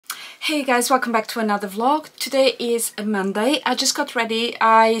Hey guys, welcome back to another vlog. Today is a Monday. I just got ready.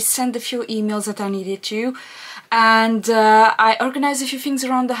 I sent a few emails that I needed to, and I organized a few things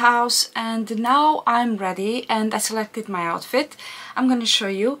around the house, and now I'm ready and I selected my outfit. I'm going to show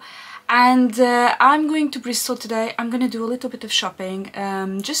you. And I'm going to Bristol today. I'm going to do a little bit of shopping,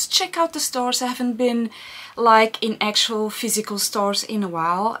 just check out the stores. I haven't been like in actual physical stores in a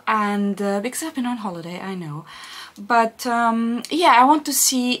while, and because I've been on holiday, I know. But yeah, I want to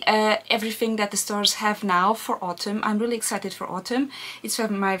see everything that the stores have now for autumn. I'm really excited for autumn. It's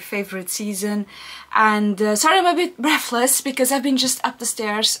my favorite season. And sorry I'm a bit breathless because I've been just up the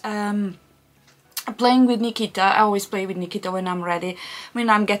stairs playing with Nikita. I always play with Nikita when I'm ready. When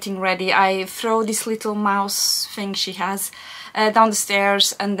I'm getting ready, I throw this little mouse thing she has down the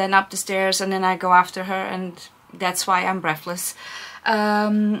stairs and then up the stairs, and then I go after her, and that's why I'm breathless.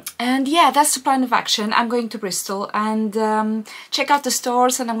 And yeah, that's the plan of action. I'm going to Bristol and check out the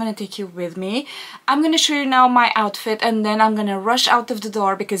stores, and I'm going to take you with me. I'm going to show you now my outfit, and then I'm going to rush out of the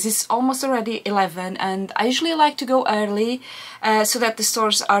door because it's almost already 11, and I usually like to go early so that the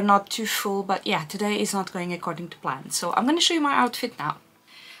stores are not too full. But yeah, today is not going according to plan, so I'm going to show you my outfit now.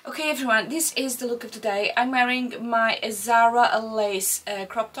 Okay everyone, this is the look of today. I'm wearing my ZARA lace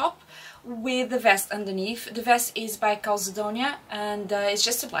crop top with the vest underneath. The vest is by Calzedonia, and it's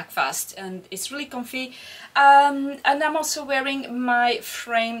just a black vest, and it's really comfy. And I'm also wearing my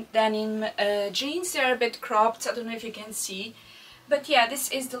frame denim jeans. They're a bit cropped, I don't know if you can see, but yeah, this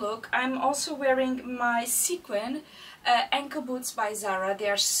is the look. I'm also wearing my sequin ankle boots by ZARA. They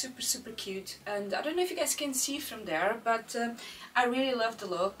are super cute, and I don't know if you guys can see from there, but I really love the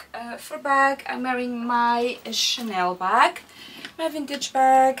look. For bag, I'm wearing my Chanel bag, my vintage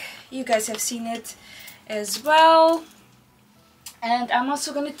bag. You guys have seen it as well. And I'm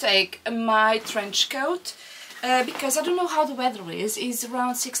also going to take my trench coat because I don't know how the weather is. It's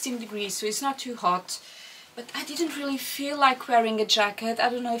around 16 degrees, so it's not too hot. But I didn't really feel like wearing a jacket. I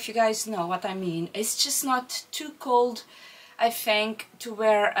don't know if you guys know what I mean. It's just not too cold, I think, to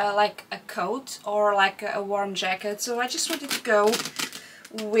wear like a coat or like a warm jacket. So I just wanted to go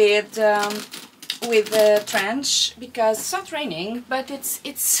with the trench because it's not raining, but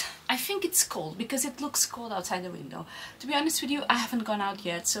I think it's cold because it looks cold outside the window. To be honest with you, I haven't gone out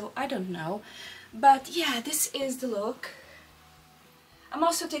yet, so I don't know. But yeah, this is the look. I'm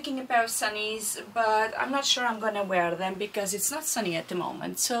also taking a pair of sunnies, but I'm not sure I'm gonna wear them because it's not sunny at the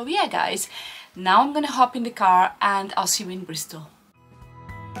moment. So yeah guys, now I'm gonna hop in the car and I'll see you in Bristol.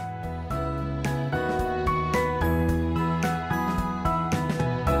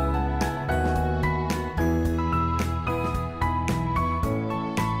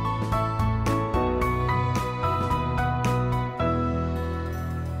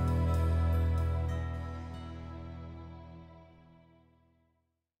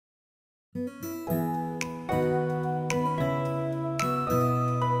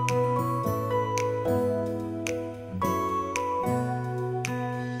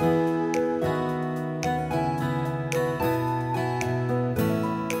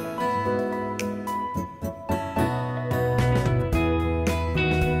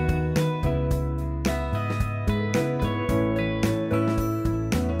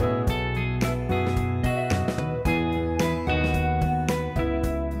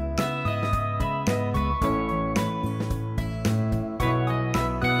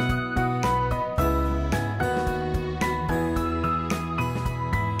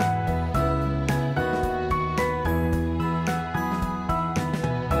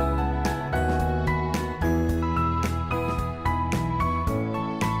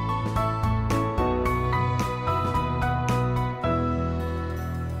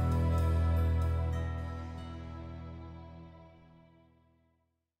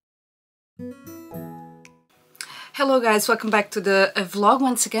 Hello guys, welcome back to the vlog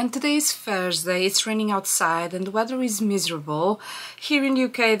once again. Today is Thursday, it's raining outside and the weather is miserable. Here in the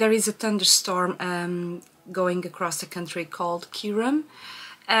UK there is a thunderstorm going across the country called Kiram,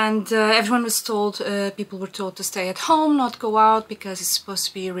 and everyone was told, people were told to stay at home, not go out because it's supposed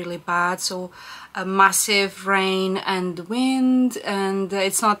to be really bad. So a massive rain and wind, and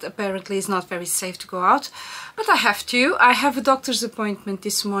apparently it's not very safe to go out, but I have to. I have a doctor's appointment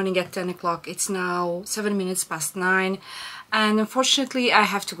this morning at 10 o'clock. It's now 7 minutes past 9, and unfortunately I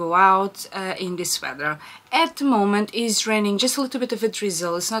have to go out in this weather. At the moment it's raining, just a little bit of a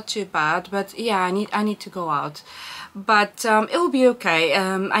drizzle. It's not too bad, but yeah, I need to go out. But it will be okay.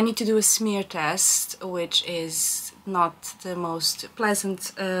 I need to do a smear test, which is not the most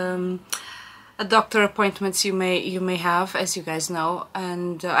pleasant doctor appointments you may have, as you guys know,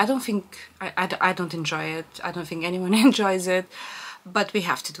 and I don't enjoy it. I don't think anyone enjoys it, but we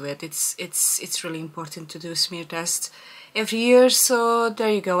have to do it. It's really important to do a smear test every year, so there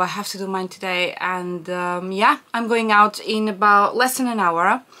you go. I have to do mine today, and yeah, I'm going out in about less than an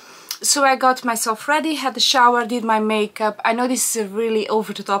hour. So I got myself ready, had a shower, did my makeup. I know this is a really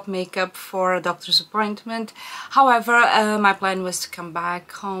over-the-top makeup for a doctor's appointment. However, my plan was to come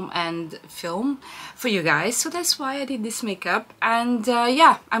back home and film for you guys. So that's why I did this makeup. And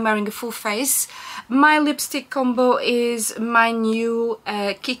yeah, I'm wearing a full face. My lipstick combo is my new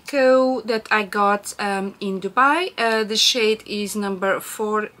Kiko that I got in Dubai. The shade is number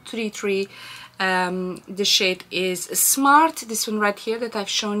 433. The shade is Smart, this one right here that I've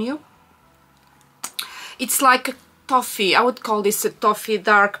shown you. It's like a toffee, I would call this a toffee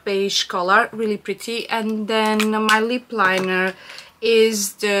dark beige color, really pretty. And then my lip liner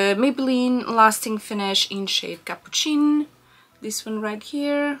is the Maybelline Lasting Finish in shade Cappuccino, this one right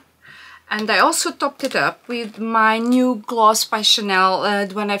here. And I also topped it up with my new gloss by Chanel,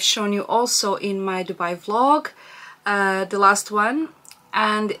 the one I've shown you also in my Dubai vlog, the last one.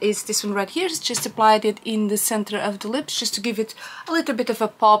 And it's this one right here. Just applied it in the center of the lips just to give it a little bit of a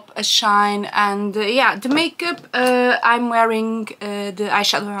pop, a shine. And yeah, the makeup I'm wearing, the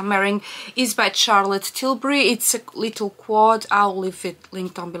eyeshadow I'm wearing is by Charlotte Tilbury. It's a little quad. I'll leave it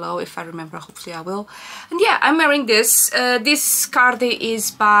linked down below if I remember, hopefully I will. And yeah, I'm wearing this. This cardi is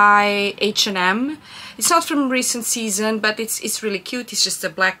by H&M. It's not from recent season, but it's really cute. It's just a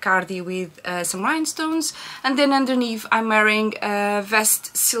black cardi with some rhinestones. And then underneath I'm wearing a vest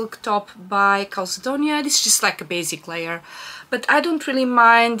silk top by Calcedonia. This is just like a basic layer, but I don't really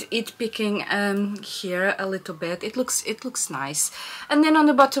mind it picking here a little bit. It looks nice. And then on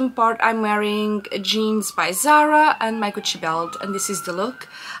the bottom part I'm wearing jeans by Zara and my Gucci belt, and this is the look.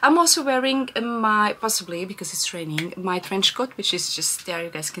 I'm also wearing my, possibly because it's raining, my trench coat, which is just there,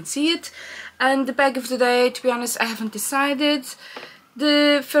 you guys can see it. And the bag of the day, to be honest, I haven't decided.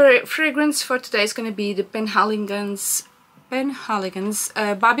 The fragrance for today is going to be the Penhaligon's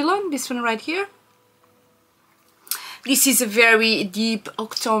Babylon, this one right here. This is a very deep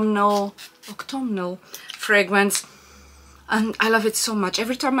autumnal fragrance, and I love it so much.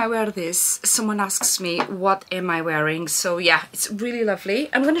 Every time I wear this, someone asks me what am I wearing. So yeah, it's really lovely.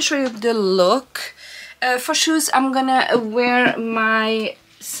 I'm gonna show you the look. For shoes, I'm gonna wear my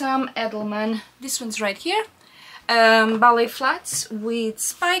Sam Edelman, this one's right here, ballet flats with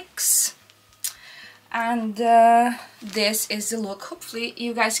spikes. And this is the look, hopefully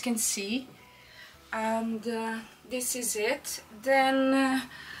you guys can see. And this is it. Then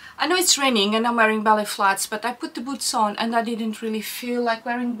I know it's raining and I'm wearing ballet flats, but I put the boots on and I didn't really feel like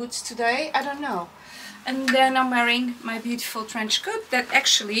wearing boots today, I don't know. And then I'm wearing my beautiful trench coat that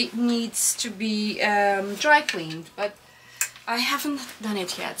actually needs to be dry cleaned, but I haven't done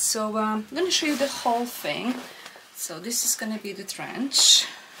it yet. So I'm gonna show you the whole thing. So this is gonna be the trench.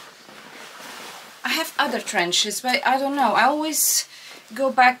 I have other trenches, but I don't know, I always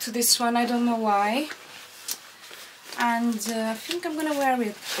go back to this one, I don't know why. And I think I'm gonna wear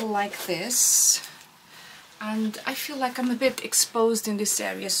it like this. And I feel like I'm a bit exposed in this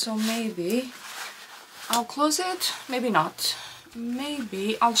area, so maybe I'll close it, maybe not.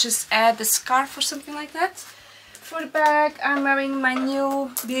 Maybe I'll just add a scarf or something like that. For the bag, I'm wearing my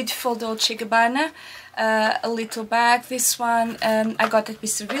new beautiful Dolce & Gabbana, a little bag. This one I got at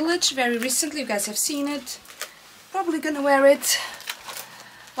Mr. Village very recently, you guys have seen it. Probably gonna wear it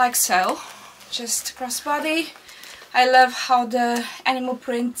like so, just crossbody. I love how the animal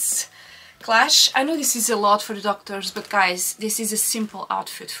prints clash. I know this is a lot for the doctors, but guys, this is a simple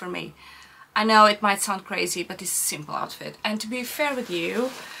outfit for me. I know it might sound crazy, but it's a simple outfit. And to be fair with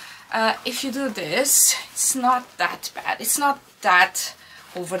you, if you do this, it's not that bad. It's not that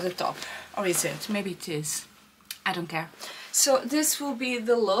over the top. Or is it? Maybe it is. I don't care. So this will be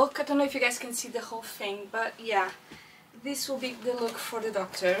the look. I don't know if you guys can see the whole thing, but yeah, this will be the look for the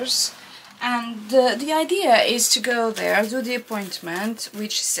doctors. And the idea is to go there, do the appointment,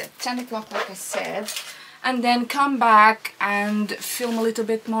 which is at 10 o'clock like I said, and then come back and film a little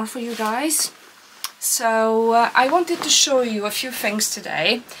bit more for you guys. So I wanted to show you a few things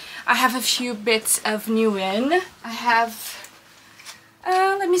today. I have a few bits of new in. I have,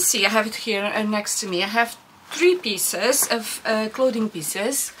 let me see, I have it here next to me. I have 3 pieces of clothing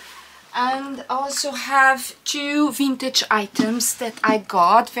pieces. And I also have 2 vintage items that I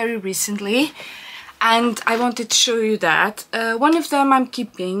got very recently, and I wanted to show you that. One of them I'm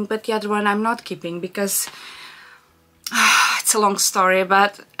keeping, but the other one I'm not keeping because it's a long story,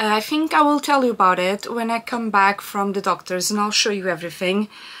 but I think I will tell you about it when I come back from the doctors and I'll show you everything.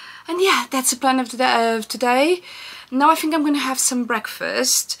 And yeah, that's the plan of today. Now I think I'm gonna have some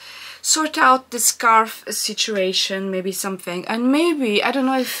breakfast. sort out the scarf situation, maybe something, and maybe, I don't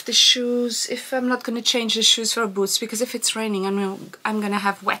know if the shoes, if I'm not gonna change the shoes for boots, because if it's raining I'm gonna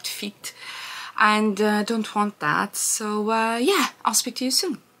have wet feet, and don't want that. So yeah, I'll speak to you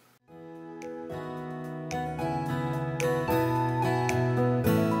soon.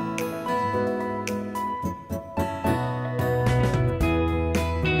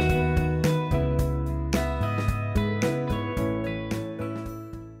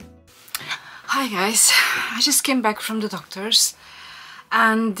 Hi guys, I just came back from the doctor's,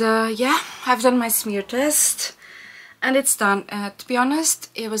 and yeah, I've done my smear test and it's done. To be honest,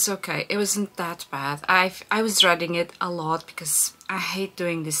 it was okay. It wasn't that bad. I was dreading it a lot because I hate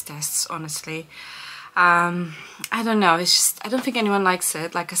doing these tests, honestly. I don't know, it's just, I don't think anyone likes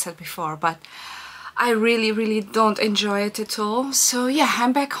it, like I said before, but I really don't enjoy it at all. So yeah,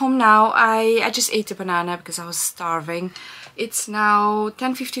 I'm back home now. I just ate a banana because I was starving. It's now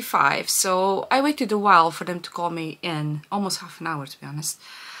 10:55, so I waited a while for them to call me in, almost half an hour to be honest.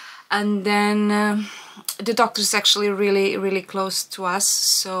 And then the doctor's actually really close to us,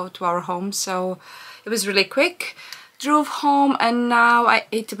 so to our home, so it was really quick. Drove home and now I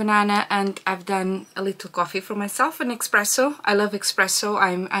ate a banana and I've done a little coffee for myself, an espresso. I love espresso.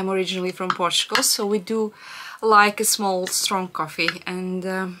 I'm originally from Portugal, so we do like a small strong coffee, and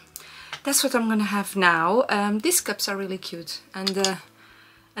that's what I'm gonna have now. These cups are really cute, and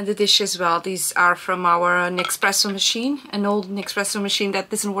the dish as well. These are from our Nespresso machine, an old Nespresso machine that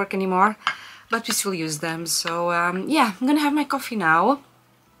doesn't work anymore, but we still use them. So yeah, I'm gonna have my coffee now.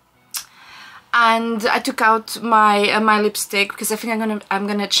 And I took out my my lipstick because I think I'm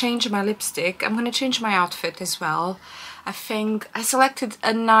gonna change my lipstick. I'm gonna change my outfit as well. I think I selected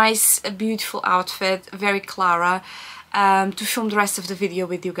a nice, beautiful outfit, very Clara, to film the rest of the video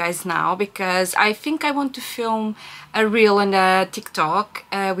with you guys now, because I think I want to film a reel and a TikTok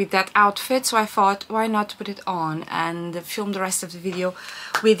with that outfit, so I thought why not put it on and film the rest of the video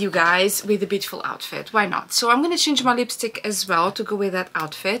with you guys with a beautiful outfit. Why not? So I'm gonna change my lipstick as well to go with that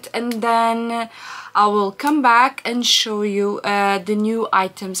outfit, and then I will come back and show you the new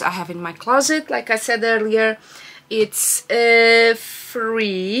items I have in my closet. Like I said earlier, it's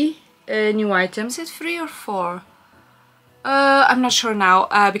 3 new items. Is it 3 or 4? I'm not sure now,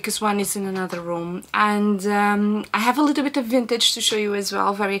 because one is in another room, and I have a little bit of vintage to show you as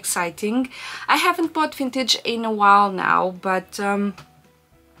well. Very exciting. I haven't bought vintage in a while now, but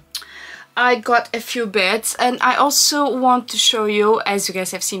I got a few bits, and I also want to show you, as you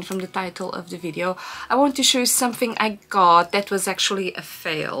guys have seen from the title of the video, I want to show you something I got that was actually a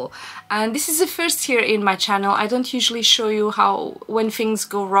fail. And this is the first here in my channel. I don't usually show you when things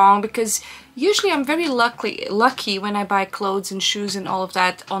go wrong, because usually I'm very lucky when I buy clothes and shoes and all of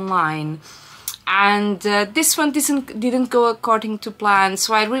that online. And this one didn't go according to plan,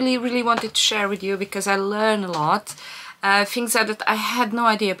 so I really wanted to share with you because I learn a lot. Things that I had no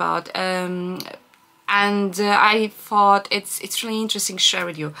idea about, and I thought it's really interesting to share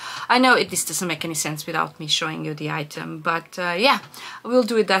with you. I know this doesn't make any sense without me showing you the item, but yeah, we'll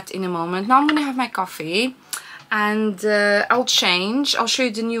do that in a moment. Now I'm gonna have my coffee, and I'll change. I'll show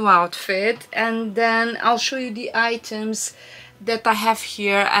you the new outfit, and then I'll show you the items that I have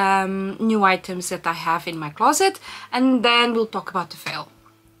here, new items that I have in my closet, and then we'll talk about the fail.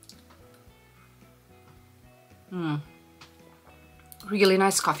 Really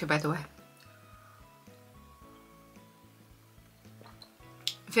nice coffee, by the way.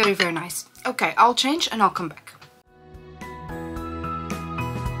 Very nice. Okay, I'll change and I'll come back.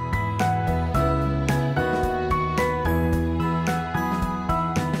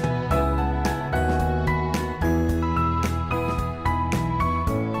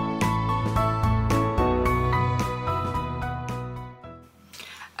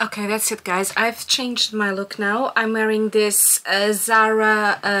 Okay, that's it guys. I've changed my look now. I'm wearing this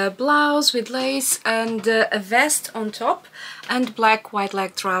ZARA blouse with lace and a vest on top and black wide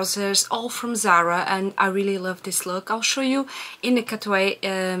leg trousers, all from ZARA, and I really love this look. I'll show you in the cutaway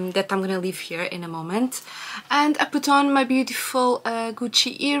that I'm gonna leave here in a moment. And I put on my beautiful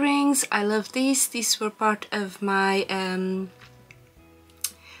Gucci earrings. I love these. These were part of my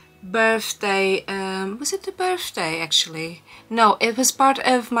birthday, was it the birthday actually? No, it was part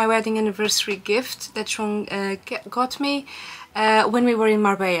of my wedding anniversary gift that Sean got me when we were in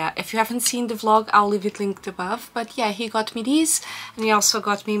Marbella. If you haven't seen the vlog, I'll leave it linked above, but yeah, he got me these, and he also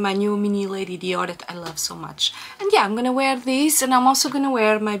got me my new mini Lady Dior that I love so much. And yeah, I'm gonna wear these, and I'm also gonna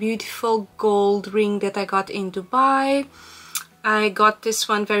wear my beautiful gold ring that I got in Dubai. I got this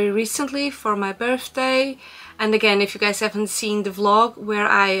one very recently for my birthday. And again, if you guys haven't seen the vlog where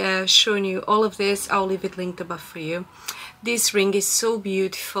I shown you all of this, I'll leave it linked above for you. This ring is so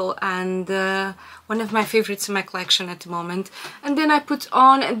beautiful and one of my favorites in my collection at the moment. And then I put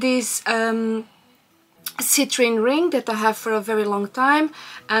on this citrine ring that I have for a very long time,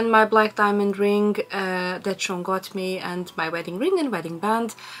 and my black diamond ring that Sean got me, and my wedding ring and wedding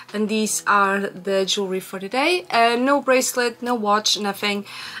band. And these are the jewelry for today. No bracelet, no watch, nothing.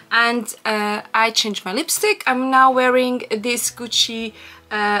 And I changed my lipstick. I'm now wearing this Gucci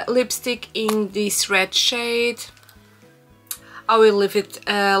lipstick in this red shade. I will leave it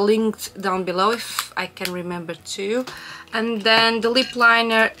linked down below if I can remember to. And then the lip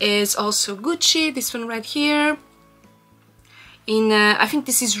liner is also Gucci, this one right here. In I think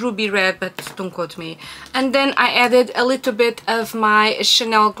this is ruby red, but don't quote me. And then I added a little bit of my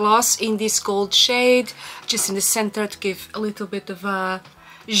Chanel gloss in this gold shade, just in the center to give a little bit of a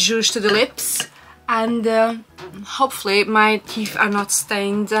zhuzh to the lips. And hopefully my teeth are not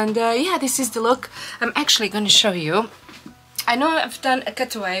stained. And yeah, this is the look. I'm actually going to show you. I know I've done a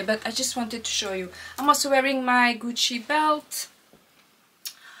cutaway, but I just wanted to show you. I'm also wearing my Gucci belt.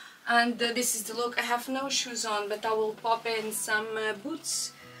 And this is the look. I have no shoes on, but I will pop in some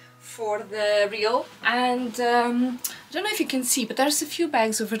boots for the reel. And I don't know if you can see, but there's a few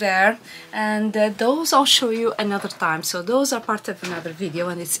bags over there. And those I'll show you another time. So those are part of another video,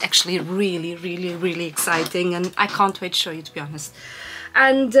 and it's actually really exciting. And I can't wait to show you, to be honest.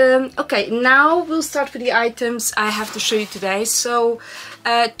 And okay, now we'll start with the items I have to show you today. So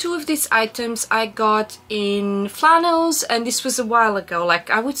two of these items I got in flannels, and this was a while ago, like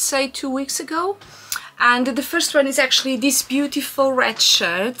I would say 2 weeks ago. And the first one is actually this beautiful red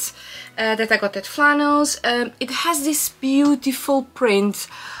shirt that I got at flannels. It has this beautiful print.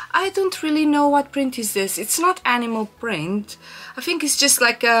 I don't really know what print is this. It's not animal print. I think it's just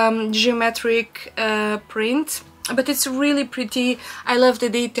like geometric print. But it's really pretty. I love the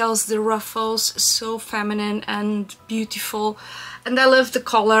details, the ruffles, so feminine and beautiful. And I love the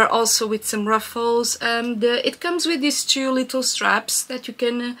collar also with some ruffles. It comes with these two little straps that you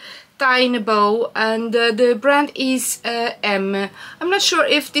can tie in a bow. And the brand is M. I'm not sure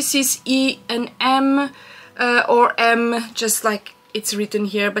if this is E and M or M, just like it's written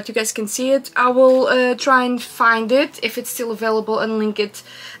here, but you guys can see it. I will try and find it if it's still available and link it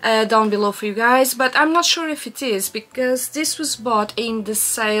down below for you guys, but I'm not sure if it is, because this was bought in the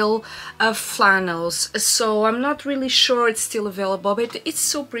sale of flannels, so I'm not really sure it's still available, but it's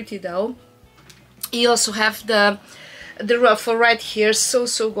so pretty though. You also have the ruffle right here,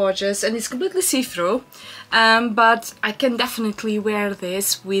 so gorgeous, and it's completely see-through, but I can definitely wear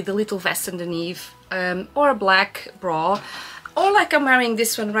this with a little vest underneath or a black bra. Or like I'm wearing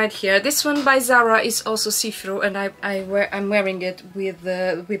this one right here. This one by ZARA is also see-through, and I'm wearing it with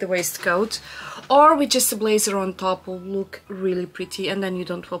the waistcoat, or with just a blazer on top will look really pretty, and then you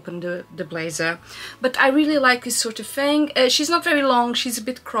don't open the blazer. But I really like this sort of thing. She's not very long, she's a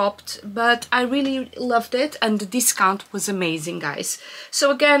bit cropped, but I really loved it, and the discount was amazing, guys. So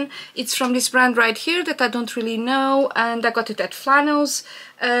again, it's from this brand right here that I don't really know, and I got it at flannels.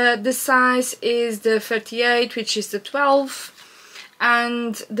 The size is the 38, which is the 12.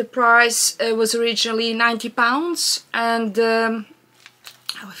 And the price was originally £90, and oh,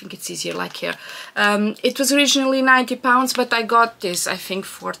 I think it's easier like here. It was originally £90, but I got this I think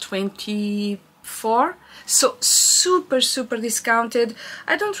for 24, so super discounted.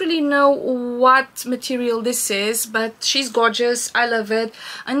 I don't really know what material this is, but she's gorgeous. I love it,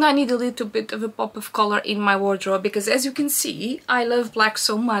 and I need a little bit of a pop of color in my wardrobe, because as you can see, I love black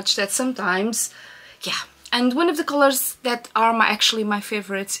so much that sometimes, yeah. And one of the colors that are actually my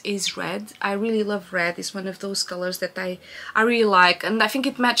favorites is red. I really love red. It's one of those colors that I really like, and I think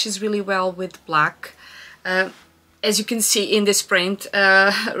it matches really well with black. As you can see in this print,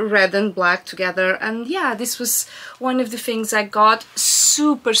 red and black together. And yeah, this was one of the things I got,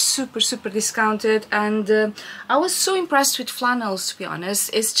 super discounted, and I was so impressed with flannels, to be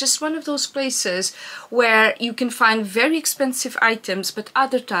honest. It's just one of those places where you can find very expensive items, but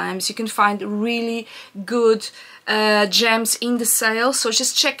other times you can find really good gems in the sale. So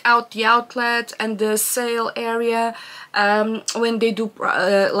just check out the outlet and the sale area when they do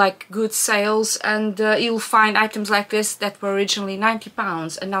like good sales, and you'll find items like this that were originally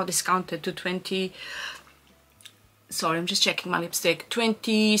 £90 and now discounted to 20. Sorry, I'm just checking my lipstick.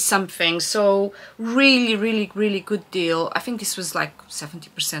 20 something. So really good deal. I think this was like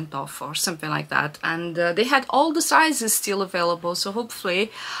 70% off or something like that, and they had all the sizes still available, so hopefully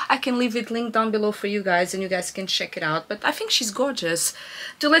I can leave it linked down below for you guys and you guys can check it out. But I think she's gorgeous.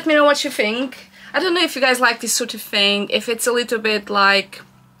 Do let me know what you think. I don't know if you guys like this sort of thing, if it's a little bit like,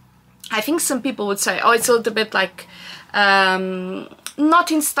 I think some people would say, oh, it's a little bit like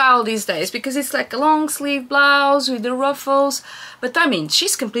not in style these days, because it's like a long sleeve blouse with the ruffles, but I mean,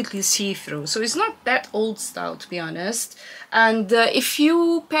 she's completely see-through, so it's not that old style, to be honest. And if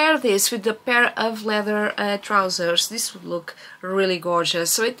you pair this with a pair of leather trousers, this would look really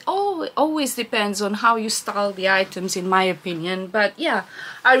gorgeous. So it always depends on how you style the items, in my opinion. But yeah,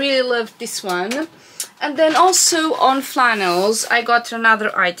 I really love this one. And then also on flannels, I got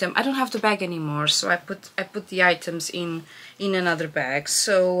another item. I don't have the bag anymore, so I put the items in another bag.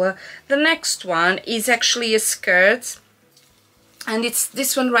 So the next one is actually a skirt, and it's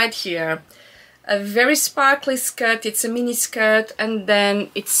this one right here. A very sparkly skirt. It's a mini skirt, and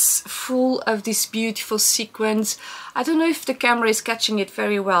then it's full of these beautiful sequins. I don't know if the camera is catching it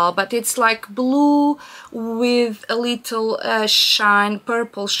very well, but it's like blue with a little shine,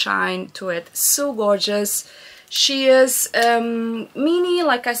 purple shine to it. So gorgeous. She is mini,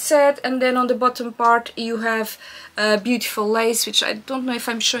 like I said, and then on the bottom part you have beautiful lace, which I don't know if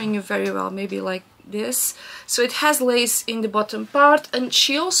I'm showing you very well, maybe like this. So it has lace in the bottom part, and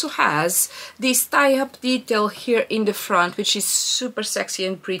she also has this tie-up detail here in the front, which is super sexy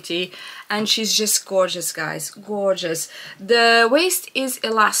and pretty, and she's just gorgeous, guys, gorgeous. The waist is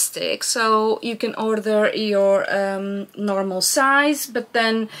elastic, so you can order your normal size, but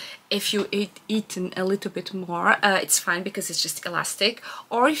then if you eaten a little bit more, it's fine because it's just elastic.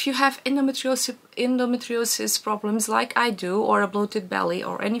 Or if you have endometriosis problems like I do, or a bloated belly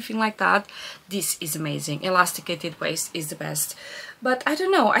or anything like that, this is amazing. Elasticated waist is the best. But I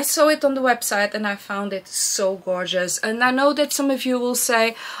don't know, I saw it on the website and I found it so gorgeous. And I know that some of you will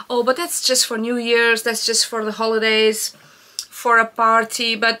say, oh, but that's just for New Year's, that's just for the holidays, for a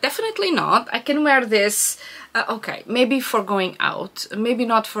party, but definitely not. I can wear this, okay, maybe for going out, maybe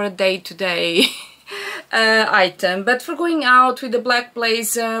not for a day-to-day item, but for going out with a black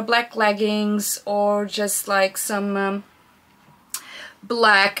blazer, black leggings, or just like some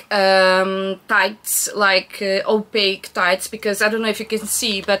black tights, like opaque tights, because I don't know if you can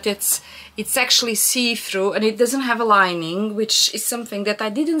see, but it's actually see-through and it doesn't have a lining, which is something that I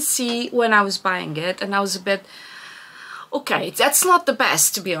didn't see when I was buying it, and I was a bit okay, that's not the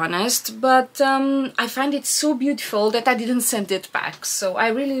best, to be honest, but I find it so beautiful that I didn't send it back. So I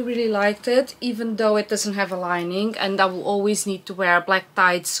really liked it, even though it doesn't have a lining, and I will always need to wear black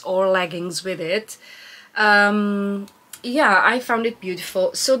tights or leggings with it. Yeah, I found it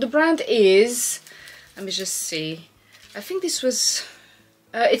beautiful. So the brand is, let me just see, I think this was,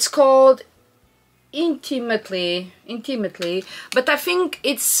 it's called Intimately, but I think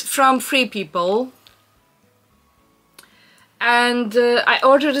it's from Free People. And I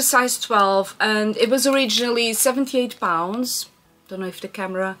ordered a size 12, and it was originally £78. Don't know if the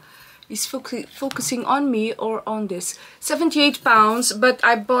camera is focusing on me or on this. £78, but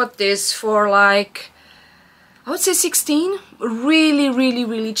I bought this for like, I would say 16.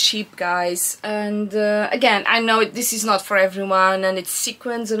 Really cheap, guys. And again, I know this is not for everyone, and it's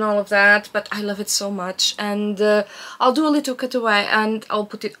sequins and all of that, but I love it so much. And I'll do a little cutaway and I'll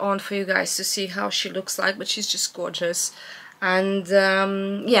put it on for you guys to see how she looks like, but she's just gorgeous. And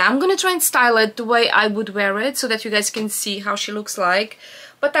yeah, I'm gonna try and style it the way I would wear it so that you guys can see how she looks like.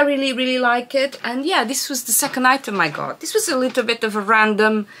 But I really like it. And yeah, this was the second item I got. This was a little bit of a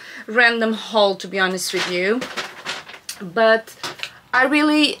random haul, to be honest with you. But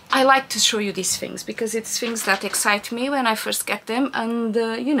I like to show you these things because it's things that excite me when I first get them, and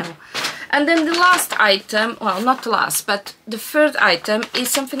you know. And then the last item, well, not the last, but the third item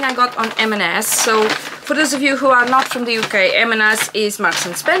is something I got on M&S. So for those of you who are not from the UK, M&S is Marks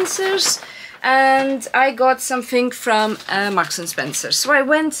and Spencer's, and I got something from Marks and Spencer. So I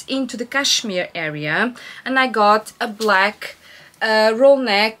went into the cashmere area and I got a black roll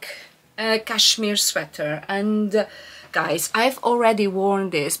neck cashmere sweater. And guys, I've already worn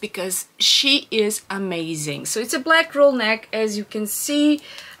this because she is amazing. So it's a black roll neck, as you can see.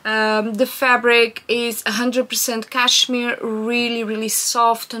 The fabric is 100% cashmere, really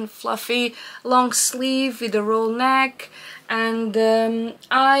soft and fluffy, long sleeve with a roll neck. And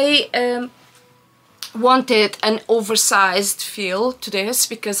I wanted an oversized feel to this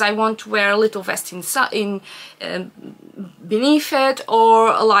because I want to wear a little vest beneath it,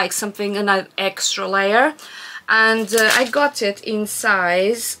 or like something, an extra layer. And I got it in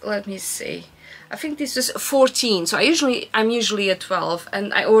size, let me see, I think this is 14, so I'm usually a 12,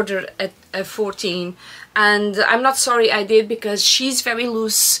 and I ordered a 14, and I'm not sorry I did, because she's very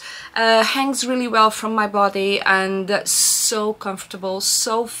loose, hangs really well from my body, and so comfortable,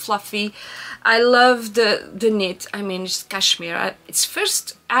 so fluffy. I love the knit. I mean, it's cashmere. It's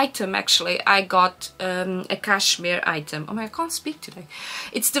first item actually I got a cashmere item. Oh my, I can't speak today.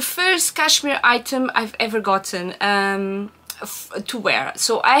 It's the first cashmere item I've ever gotten. to wear.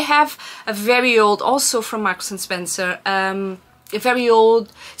 So I have a very old, also from Marks and Spencer, a very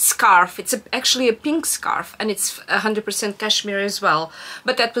old scarf. It's actually a pink scarf, and it's 100% cashmere as well,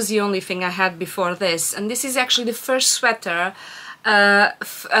 but that was the only thing I had before this. And this is actually the first sweater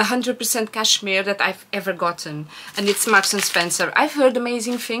 100% cashmere that I've ever gotten, and it's Marks and Spencer. I've heard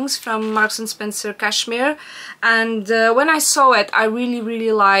amazing things from Marks and Spencer cashmere, and when I saw it, I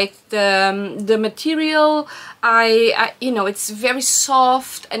really liked the material. You know, it's very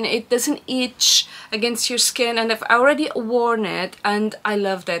soft and it doesn't itch against your skin, and I've already worn it and I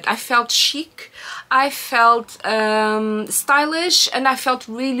loved it. I felt chic, I felt stylish, and I felt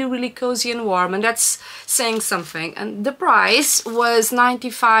really cozy and warm, and that's saying something. And the price was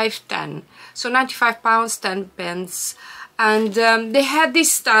 £95.10, so £95, 10 pence. And they had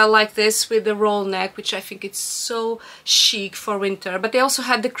this style like this with the roll neck, which I think it's so chic for winter. But they also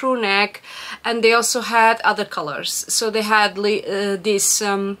had the crew neck, and they also had other colors. So they had this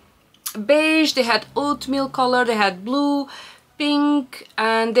beige, they had oatmeal color, they had blue, pink,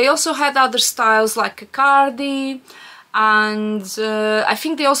 and they also had other styles like a cardi, and I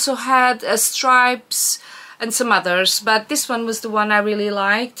think they also had stripes and some others, but this one was the one I really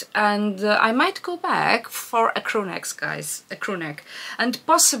liked, and I might go back for a crew neck, guys, a crew neck, and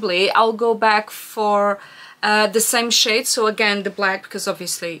possibly I'll go back for the same shade, so again the black, because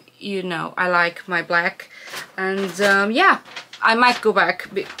obviously, you know, I like my black, and yeah, I might go back.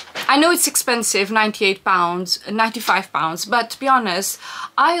 I know it's expensive, £98, £95, but to be honest,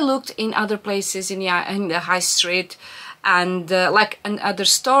 I looked in other places in the high street, and like in other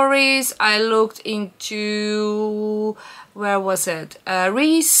stories, I looked into, where was it,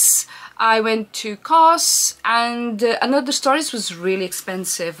 Reese, I went to COS, and another stories was really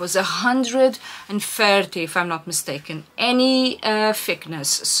expensive, was 130 if I'm not mistaken, any thickness.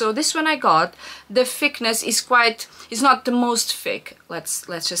 So this one I got, the thickness is not the most thick, let's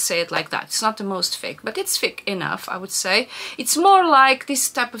just say it like that. It's not the most thick, but it's thick enough, I would say. It's more like, this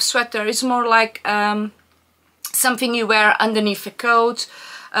type of sweater is more like something you wear underneath a coat,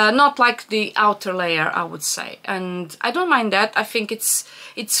 not like the outer layer, I would say. And I don't mind that. I think it's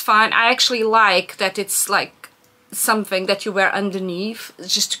fine. I actually like that it's like something that you wear underneath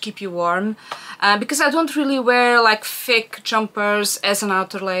just to keep you warm, because I don't really wear like thick jumpers as an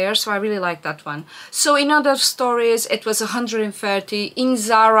outer layer, so I really like that one. So in other stories it was 130. In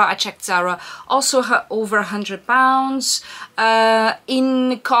ZARA, I checked ZARA, also over £100.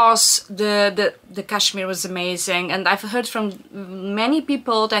 In COS, the cashmere was amazing, and I've heard from many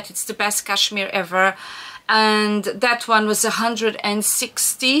people that it's the best cashmere ever, and that one was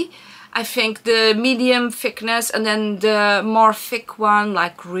 160. I think the medium thickness, and then the more thick one,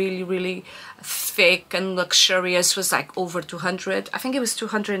 like really thick and luxurious, was like over 200. I think it was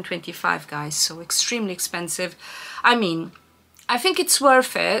 225, guys, so extremely expensive. I mean, I think it's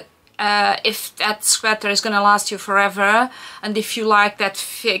worth it if that sweater is gonna last you forever, and if you like that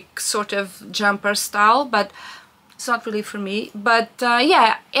thick sort of jumper style, but it's not really for me. But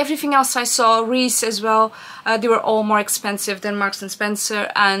yeah, everything else I saw, Reese as well, they were all more expensive than Marks and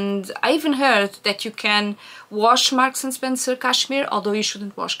Spencer, and I even heard that you can wash Marks and Spencer cashmere, although you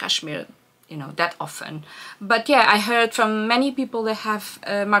shouldn't wash cashmere, you know, that often. But yeah, I heard from many people that have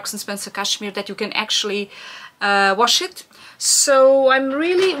Marks and Spencer cashmere that you can actually wash it. So I'm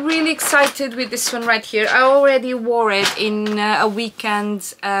really excited with this one right here. I already wore it in a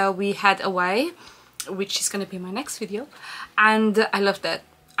weekend we had away, which is gonna be my next video, and I love that.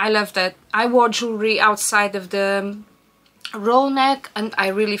 I love that. I wore jewelry outside of the roll neck, and I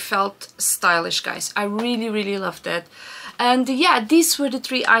really felt stylish, guys. I really loved it. And yeah, these were the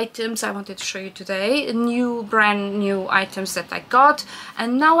 3 items I wanted to show you today, brand new items that I got.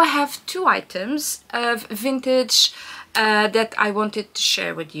 And now I have 2 items of vintage that I wanted to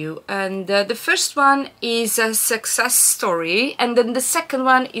share with you. And the first one is a success story, and then the second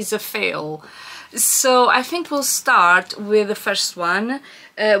one is a fail. So I think we'll start with the first one,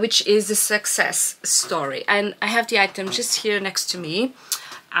 which is the success story. And I have the item just here next to me.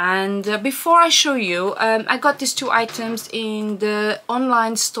 And before I show you, I got these 2 items in the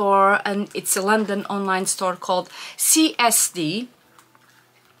online store, and it's a London online store called CSD.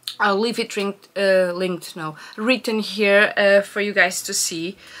 I'll leave it written here for you guys to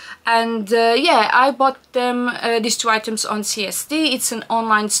see. And yeah, I bought them, these 2 items on CSD. It's an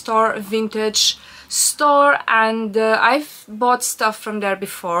online store, vintage store, and I've bought stuff from there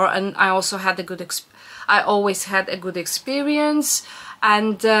before, and I also had a good I always had a good experience.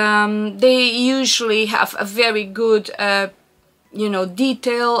 And they usually have a very good you know,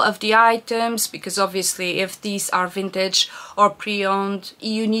 detail of the items, because obviously if these are vintage or pre-owned,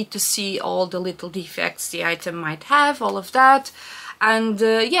 you need to see all the little defects the item might have, all of that. And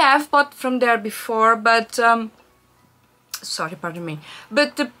yeah, I've bought from there before, but sorry, pardon me,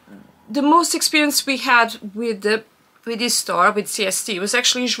 but the most experience we had with this store, with CST, was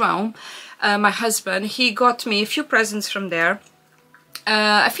actually João, my husband. He got me a few presents from there.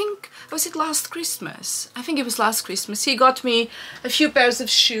 I think, was it last Christmas? I think it was last Christmas. He got me a few pairs of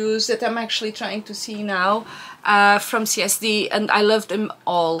shoes that I'm actually trying to see now from CSD, and I loved them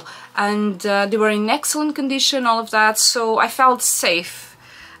all. And they were in excellent condition, all of that, so I felt safe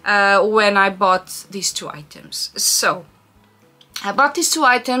when I bought these two items. So I bought these two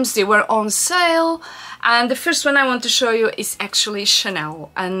items, they were on sale, and the first one I want to show you is actually Chanel.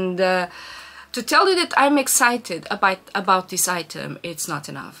 And to tell you that I'm excited about this item, it's not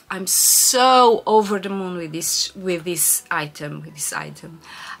enough. I'm so over the moon with this item.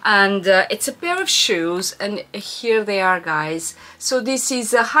 And it's a pair of shoes, and here they are, guys. So this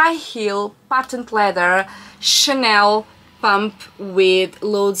is a high heel patent leather Chanel pump with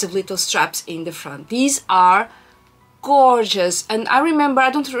loads of little straps in the front. These are gorgeous, and I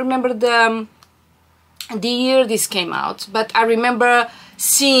don't remember the year this came out, but I remember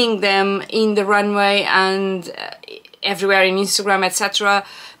seeing them in the runway and everywhere in Instagram, etc.,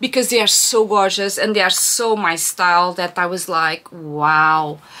 because they are so gorgeous and they are so my style that I was like,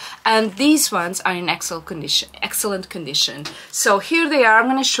 wow. And these ones are in excellent condition. So here they are, I'm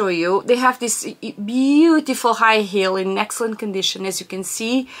going to show you. They have this beautiful high heel in excellent condition, as you can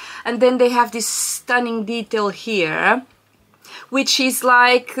see, and then they have this stunning detail here, which is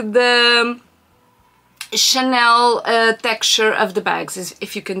like the Chanel texture of the bags,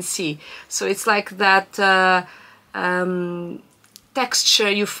 if you can see. So it's like that texture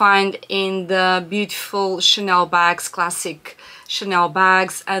you find in the beautiful Chanel bags, classic Chanel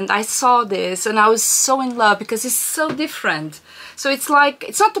bags. And I saw this and I was so in love because it's so different. So it's like,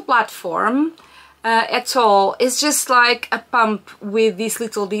 it's not a platform at all, it's just like a pump with this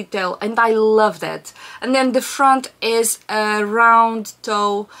little detail, and I love that. And then the front is a round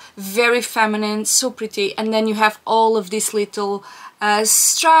toe, very feminine, so pretty, and then you have all of these little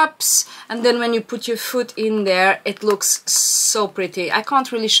straps, and then when you put your foot in there, it looks so pretty. I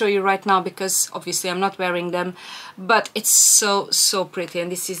can't really show you right now because obviously I'm not wearing them, but it's so pretty.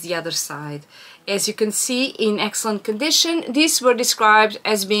 And this is the other side. As you can see, in excellent condition. These were described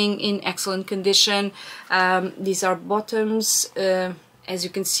as being in excellent condition. These are bottoms. As you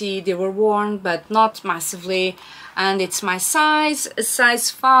can see, they were worn, but not massively. And it's my size,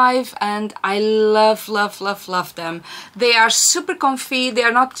 size 5, and I love them. They are super comfy. They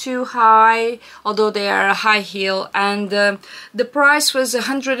are not too high, although they are a high heel. And the price was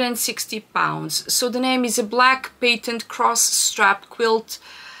 £160. So the name is a black patent cross strap quilt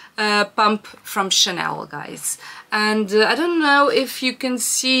pump from Chanel, guys. And I don't know if you can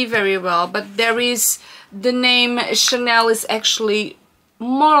see very well, but there is the name Chanel is actually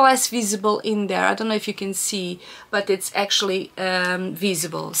more or less visible in there. I don't know if you can see, but it's actually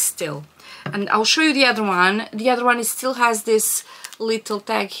visible still. And I'll show you the other one. The other one still has this little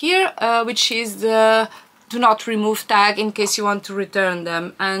tag here, which is the do not remove tag in case you want to return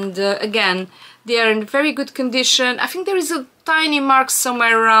them. And again, they are in very good condition. I think there is a tiny mark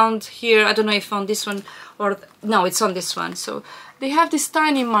somewhere around here. I don't know if on this one or no, it's on this one. So they have this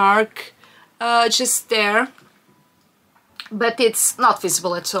tiny mark just there, but it's not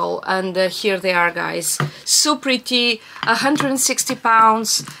visible at all. And here they are, guys. So pretty.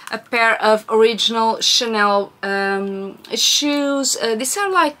 £160, a pair of original Chanel shoes. These are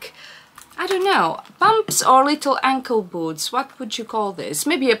like, I don't know, pumps or little ankle boots. What would you call this?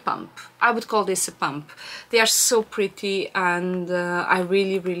 Maybe a pump. I would call this a pump. They are so pretty, and I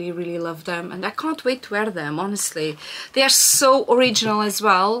really love them, and I can't wait to wear them, honestly. They are so original as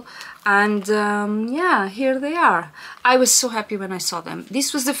well. And yeah, here they are. I was so happy when I saw them.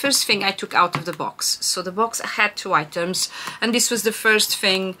 This was the first thing I took out of the box. So the box had 2 items, and this was the first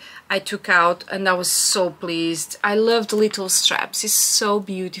thing I took out, and I was so pleased. I love the little straps. It's so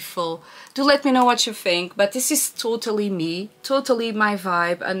beautiful. Do let me know what you think, but this is totally me, totally my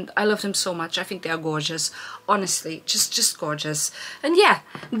vibe, and I love them so much. I think they are gorgeous, honestly, just gorgeous. And yeah,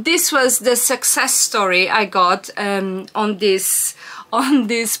 this was the success story I got on this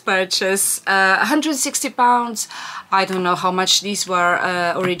purchase. £160. I don't know how much these were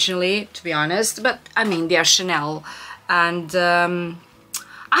originally, to be honest, but I mean, they are Chanel. And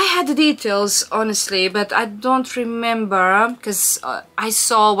I had the details, honestly, but I don't remember, because I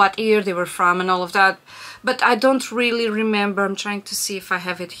saw what year they were from and all of that, but I don't really remember. I'm trying to see if I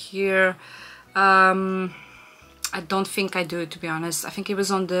have it here. I don't think I do, to be honest. I think it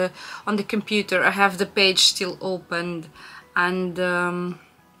was on the computer. I have the page still opened, and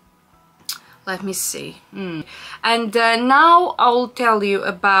let me see. And now I'll tell you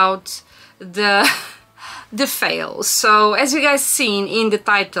about the fail. So as you guys seen in the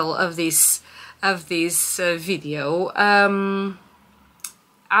title of this video,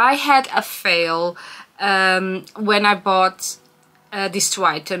 I had a fail when I bought these two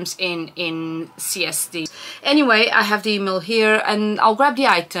items in CSD. Anyway, I have the email here, and I'll grab the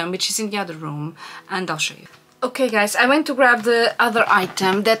item which is in the other room and I'll show you. Okay guys, I went to grab the other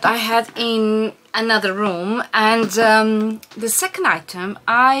item that I had in another room, and the second item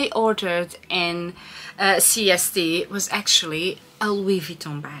I ordered in CSD was actually a Louis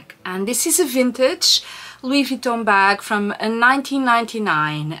Vuitton bag, and this is a vintage Louis Vuitton bag from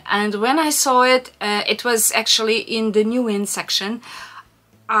 1999, and when I saw it, it was actually in the new in section.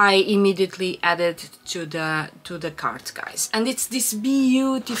 I immediately added to the cart, guys, and it's this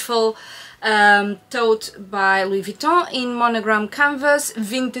beautiful tote by Louis Vuitton in monogram canvas,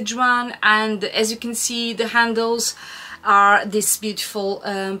 vintage one, and as you can see, the handles are this beautiful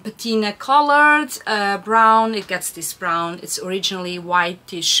patina colored brown. It gets this brown. It's originally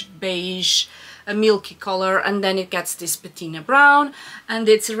whitish beige, a milky color, and then it gets this patina brown, and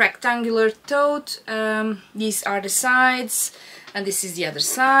it's a rectangular tote. These are the sides, and this is the other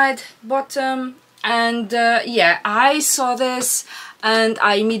side, bottom, and yeah, I saw this and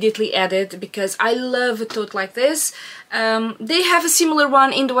I immediately added because I love a tote like this. They have a similar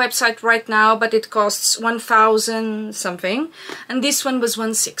one in the website right now, but it costs 1,000 something, and this one was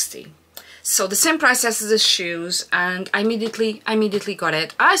 160. So the same price as the shoes, and I immediately got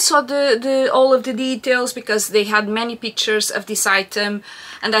it. I saw all of the details because they had many pictures of this item,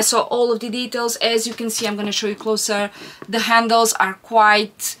 and I saw all of the details. As you can see, I'm going to show you closer. The handles are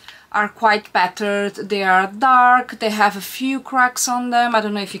quite battered. They are dark. They have a few cracks on them. I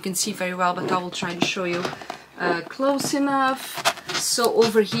don't know if you can see very well, but I will try to show you close enough. So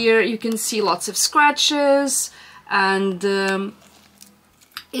over here you can see lots of scratches, and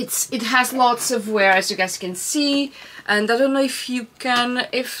it has lots of wear, as you guys can see, and I don't know if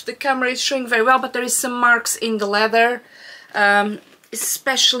the camera is showing very well, but there is some marks in the leather,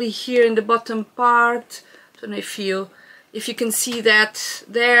 especially here in the bottom part. I don't know if you can see that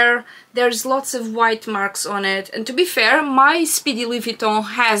there's lots of white marks on it, and to be fair, my Speedy Louis Vuitton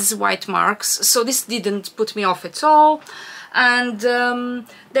has white marks, so this didn't put me off at all. And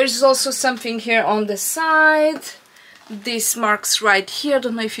there's also something here on the side. These marks right here, I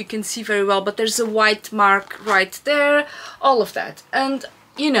don't know if you can see very well, but there's a white mark right there, all of that. And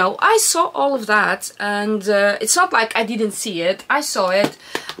you know, I saw all of that, and it's not like I didn't see it. I saw it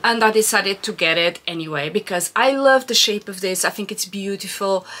and I decided to get it anyway because I love the shape of this. I think it's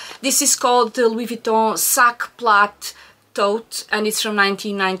beautiful. This is called the Louis Vuitton Sac Plat tote, and it's from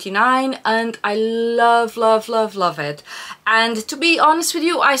 1999, and I love it. And to be honest with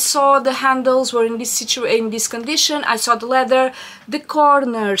you, I saw the handles were in this condition. I saw the leather. The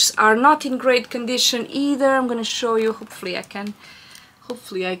corners are not in great condition either. I'm gonna show you. Hopefully I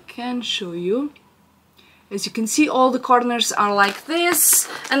can show you. As you can see, all the corners are like this,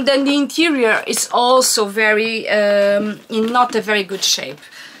 and then the interior is also very in not a very good shape.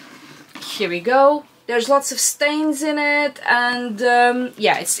 Here we go. There's lots of stains in it, and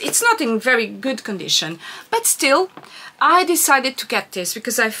yeah, it's not in very good condition, but still I decided to get this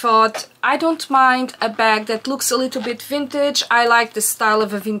because I thought I don't mind a bag that looks a little bit vintage. I like the style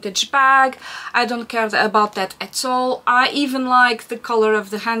of a vintage bag. I don't care about that at all. I even like the color of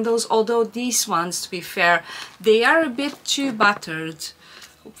the handles, although these ones, to be fair, they are a bit too battered.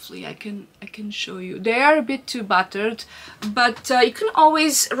 Hopefully I can show you. They are a bit too battered, but you can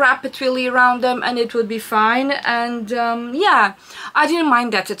always wrap a twilly around them and it would be fine. And yeah, I didn't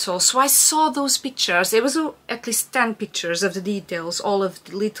mind that at all. So I saw those pictures. There was at least 10 pictures of the details, all of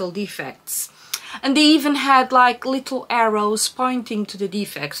the little defects, and they even had like little arrows pointing to the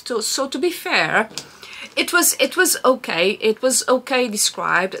defects. So to be fair, it was okay. It was okay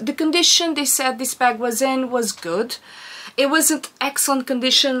described. The condition they said this bag was in was good. It wasn't excellent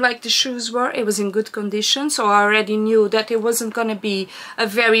condition like the shoes were. It was in good condition, so I already knew that it wasn't gonna be a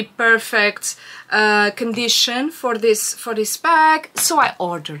very perfect condition for this bag. So I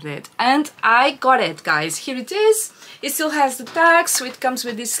ordered it and I got it, guys. Here it is. It still has the tag, so it comes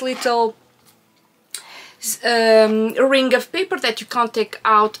with this little ring of paper that you can't take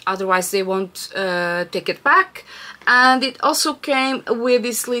out, otherwise they won't take it back. And it also came with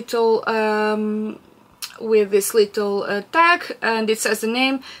this little tag, and it says the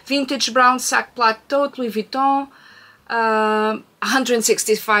name: Vintage Brown Sac Plat Tote Louis Vuitton,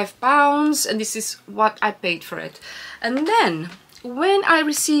 £165, and this is what I paid for it. And then when I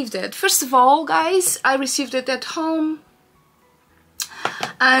received it, first of all, guys, I received it at home,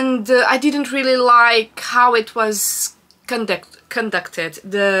 and I didn't really like how it was conducted,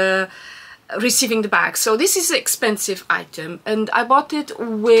 the receiving the bag. So this is an expensive item, and I bought it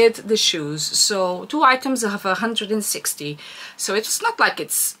with the shoes. So 2 items have 160, so it's not like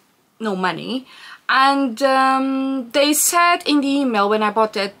it's no money. And they said in the email when I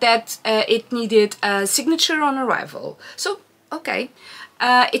bought it that it needed a signature on arrival. So okay,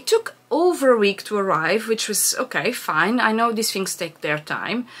 it took over a week to arrive, which was okay, fine. I know these things take their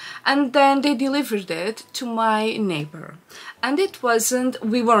time. And then they delivered it to my neighbor. And it wasn't,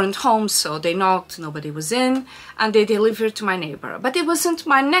 we weren't home, so they knocked, nobody was in, and they delivered to my neighbor. But it wasn't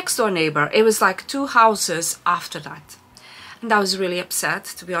my next door neighbor, it was like 2 houses after that. And I was really upset,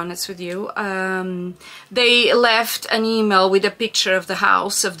 to be honest with you. They left an email with a picture of the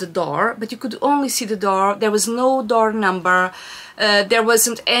house, of the door, but you could only see the door. There was no door number. There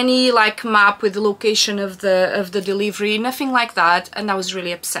wasn't any like map with the location of the delivery, nothing like that, and I was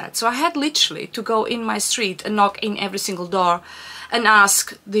really upset. So I had literally to go in my street and knock in every single door and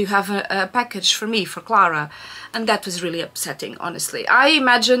ask, do you have a package for me, for Clara? And that was really upsetting, honestly. I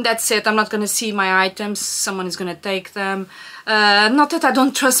imagine that's it, I'm not going to see my items, someone is going to take them. Not that I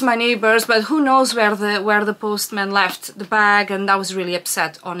don't trust my neighbors, but who knows where the postman left the bag, and I was really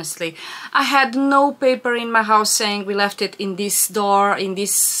upset, honestly. I had no paper in my house saying we left it in this door, in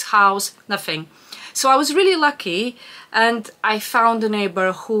this house, nothing. So I was really lucky, and I found a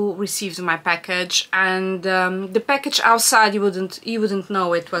neighbor who received my package, and the package outside you wouldn't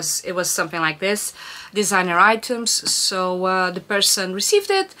know it was something like this, designer items. So the person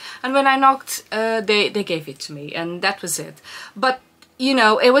received it, and when I knocked, they gave it to me, and that was it. But you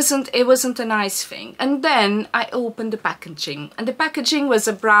know, it wasn't a nice thing. And then I opened the packaging, and the packaging was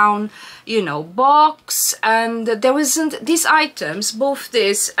a brown, you know, box, and there wasn't, these items, both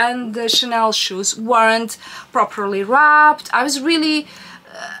this and the Chanel shoes, weren't properly wrapped. I was really,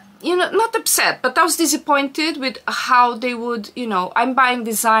 you know, not upset, but I was disappointed with how they would, you know, I'm buying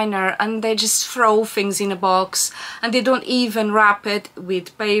designer and they just throw things in a box and they don't even wrap it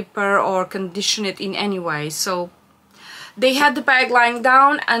with paper or condition it in any way. So they had the bag lying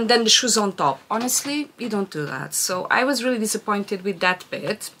down and then the shoes on top. Honestly, you don't do that. So I was really disappointed with that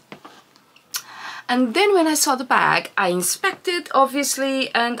bit. And then when I saw the bag, I inspected, obviously,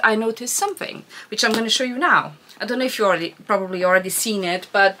 and I noticed something, which I'm going to show you now. I don't know if you probably already seen it,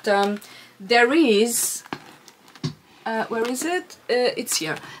 but there is... where is it? It's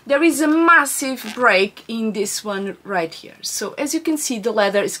here. There is a massive break in this one right here. So as you can see, the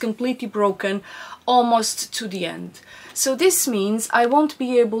leather is completely broken almost to the end. So this means I won't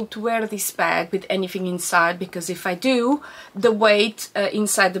be able to wear this bag with anything inside, because if I do, the weight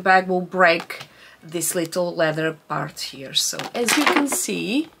inside the bag will break this little leather part here. So as you can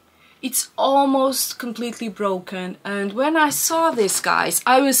see, it's almost completely broken. And when I saw this, guys,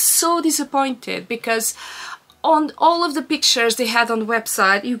 I was so disappointed, because on all of the pictures they had on the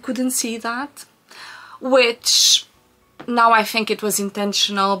website, you couldn't see that, which now I think it was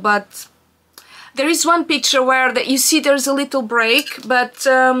intentional. But there is one picture where you see there's a little break, but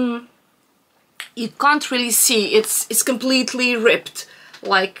you can't really see. It's completely ripped,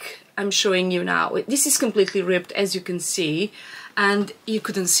 like I'm showing you now. This is completely ripped, as you can see, and you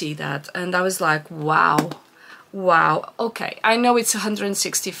couldn't see that. And I was like, wow. Wow, okay, I know it's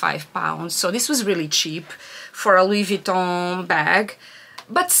 £165, so this was really cheap for a Louis Vuitton bag,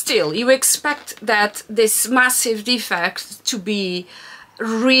 but still, you expect that this massive defect to be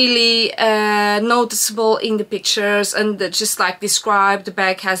really noticeable in the pictures, and just like described, the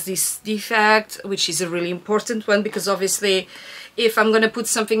bag has this defect, which is a really important one, because obviously if I'm gonna put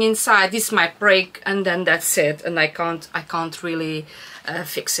something inside, this might break, and then that's it, and I can't really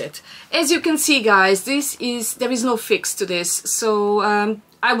fix it. As you can see, guys, there is no fix to this. So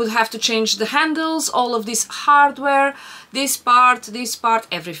I would have to change the handles, all of this hardware, this part,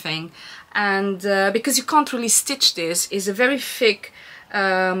 everything. And because you can't really stitch this, it's a very thick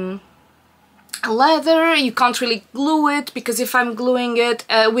leather, you can't really glue it, because if I'm gluing it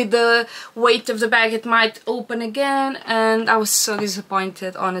with the weight of the bag, it might open again. And I was so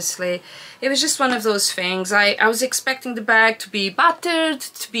disappointed, honestly. It was just one of those things. I was expecting the bag to be battered,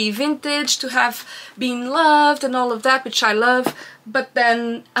 to be vintage, to have been loved and all of that, which I love, but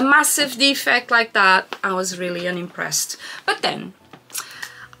then a massive defect like that, I was really unimpressed. But then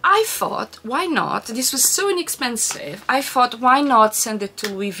I thought, why not? This was so inexpensive. I thought, why not send it to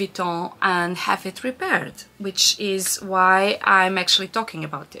Louis Vuitton and have it repaired? Which is why I'm actually talking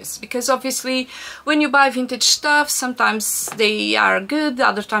about this. Because obviously, when you buy vintage stuff, sometimes they are good,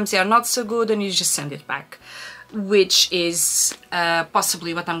 other times they are not so good, and you just send it back. Which is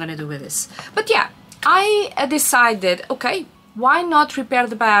possibly what I'm gonna do with this. But yeah, I decided, okay, why not repair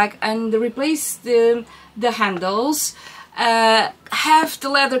the bag and replace the handles, have the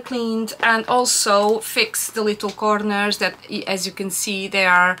leather cleaned, and also fix the little corners that, as you can see, they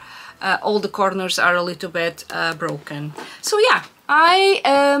are all the corners are a little bit broken. So yeah,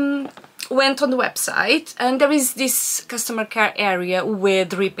 I went on the website, and there is this customer care area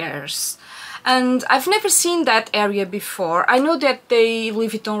with repairs. And I've never seen that area before. I know that they Louis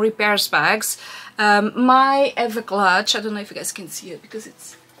Vuitton repairs bags. My Eva clutch, I don't know if you guys can see it because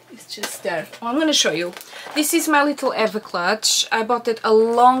it's just there. Well, I'm gonna show you. This is my little Eva clutch. I bought it a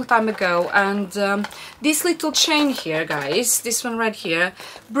long time ago, and this little chain here, guys, this one right here,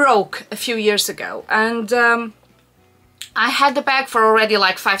 broke a few years ago. And I had the bag for already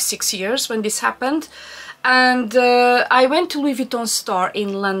like 5-6 years when this happened. And I went to Louis Vuitton store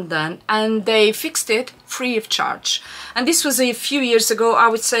in London, and they fixed it free of charge. And this was a few years ago, I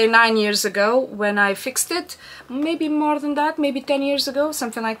would say 9 years ago when I fixed it, maybe more than that, maybe 10 years ago,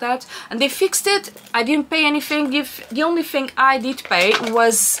 something like that. And they fixed it, I didn't pay anything. The only thing I did pay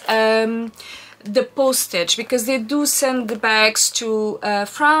was the postage, because they do send the bags to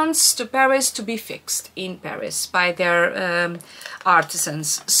France, to Paris, to be fixed in Paris by their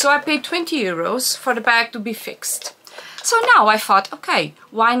artisans. So I paid 20 euros for the bag to be fixed. So now I thought, okay,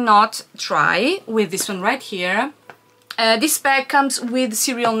 why not try with this one right here. This bag comes with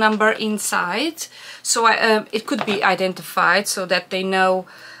serial number inside, so it could be identified so that they know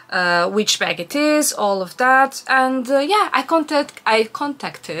which bag it is, all of that. And yeah, I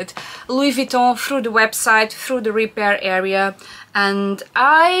contacted Louis Vuitton through the website, through the repair area, and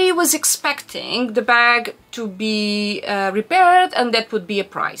I was expecting the bag to be repaired, and that would be a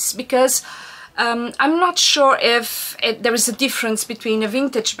price, because I'm not sure if there is a difference between a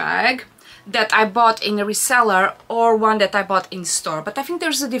vintage bag that I bought in a reseller or one that I bought in store, but I think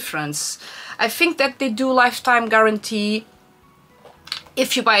there's a difference. I think that they do lifetime guarantee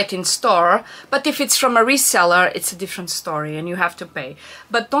if you buy it in store, but if it's from a reseller, it's a different story and you have to pay.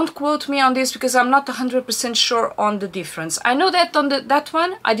 But don't quote me on this, because I'm not 100% sure on the difference. I know that on that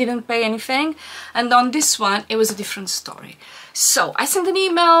one I didn't pay anything, and on this one it was a different story. So I sent an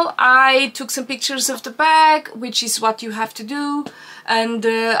email, I took some pictures of the bag, which is what you have to do, and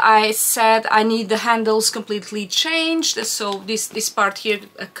I said I need the handles completely changed, so this part here,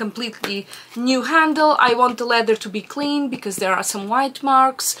 a completely new handle. I want the leather to be clean because there are some white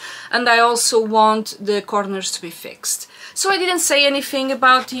marks, and I also want the corners to be fixed. So I didn't say anything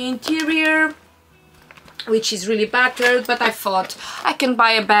about the interior, which is really battered, but I thought I can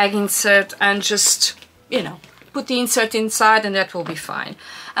buy a bag insert and just, you know, put the insert inside and that will be fine.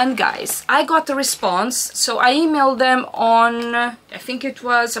 And guys, I got a response, so I emailed them on, I think it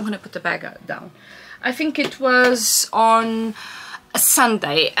was, I'm gonna put the bag down, I think it was on a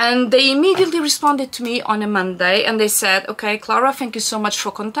Sunday, and they immediately responded to me on a Monday, and they said, okay, Clara, thank you so much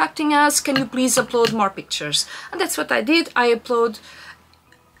for contacting us, can you please upload more pictures? And that's what I did. I upload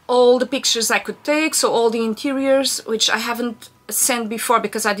all the pictures I could take, so all the interiors, which I haven't sent before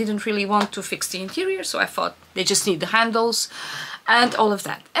because I didn't really want to fix the interior, so I thought they just need the handles and all of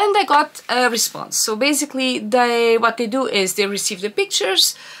that. And I got a response. So basically what they do is they receive the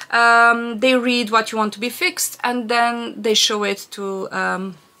pictures, they read what you want to be fixed, and then they show it to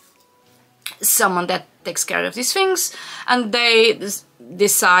someone that takes care of these things, and they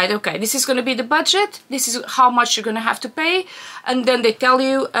decide, okay, this is going to be the budget, this is how much you're going to have to pay, and then they tell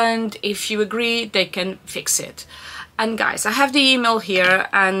you, and if you agree, they can fix it. And guys, I have the email here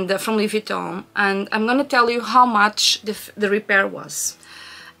and from Louis Vuitton, and I'm going to tell you how much the repair was.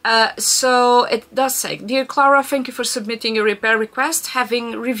 So it does say, Dear Clara, thank you for submitting your repair request.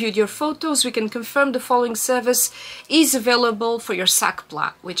 Having reviewed your photos, we can confirm the following service is available for your sac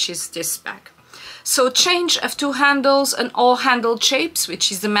plat, which is this bag. So change of 2 handles and all handle shapes,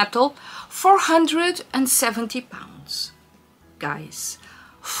 which is the metal, £470. Guys,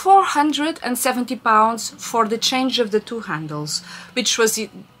 £470 for the change of the 2 handles, which was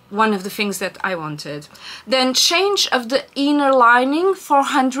one of the things that I wanted. Then change of the inner lining,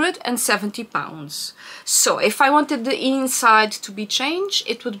 £470. So if I wanted the inside to be changed,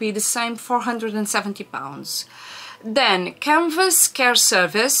 it would be the same, £470. Then canvas care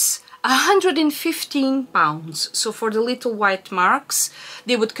service, £115. So for the little white marks,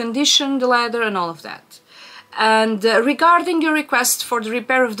 they would condition the leather and all of that. And regarding your request for the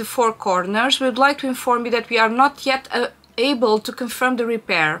repair of the 4 corners, we would like to inform you that we are not yet able to confirm the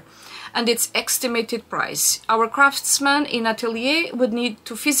repair and its estimated price. Our craftsman in atelier would need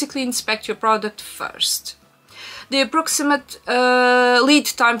to physically inspect your product first. The approximate lead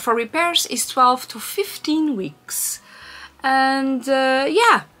time for repairs is 12 to 15 weeks. And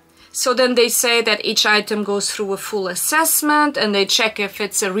yeah, so then they say that each item goes through a full assessment and they check if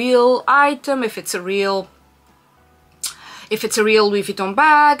it's a real item, if it's a real Louis Vuitton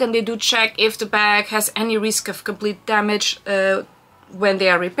bag, and they do check if the bag has any risk of complete damage when they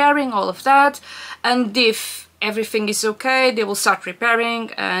are repairing, all of that. And if everything is okay, they will start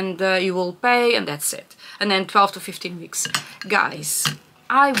repairing and you will pay, and that's it. And then 12 to 15 weeks. Guys,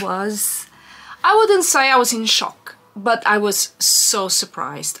 I wouldn't say I was in shock, but I was so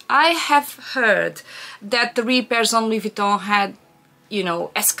surprised. I have heard that the repairs on Louis Vuitton had, you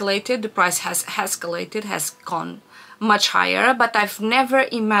know, escalated. The price has escalated, has gone much higher, but I've never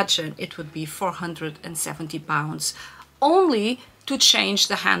imagined it would be £470 only to change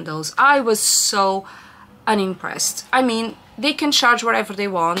the handles. I was so unimpressed. I mean, they can charge whatever they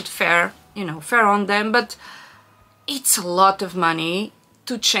want, fair, you know, fair on them, but it's a lot of money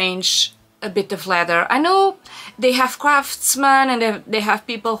to change a bit of leather. I know they have craftsmen and they have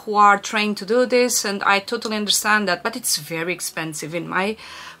people who are trained to do this, and I totally understand that, but it's very expensive. In my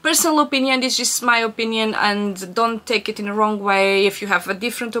personal opinion, this is just my opinion, and don't take it in the wrong way if you have a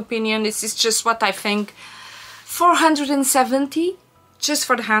different opinion. This is just what I think. 470 just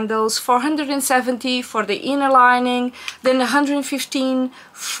for the handles, 470 for the inner lining, then 115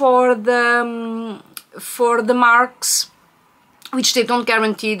 for the marks, which they don't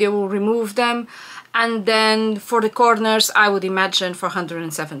guarantee they will remove them, and then for the corners I would imagine for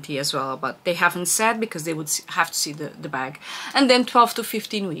 170 as well, but they haven't said because they would have to see the bag. And then 12 to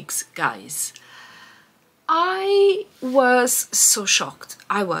 15 weeks. Guys, I was so shocked.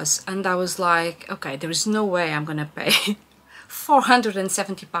 I was like, okay, there is no way I'm gonna pay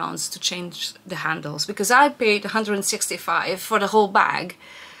 £470 to change the handles, because I paid 165 for the whole bag.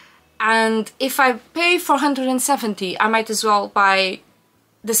 And if I pay 470, I might as well buy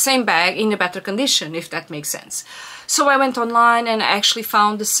the same bag in a better condition, if that makes sense. So I went online and I actually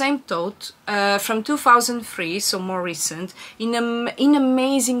found the same tote from 2003, so more recent, in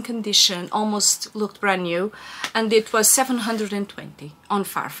amazing condition, almost looked brand new, and it was 720 on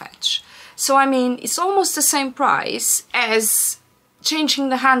Farfetch. So I mean, it's almost the same price as changing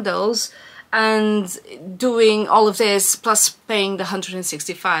the handles and doing all of this plus paying the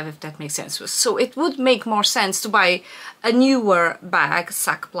 165, if that makes sense. So it would make more sense to buy a newer bag,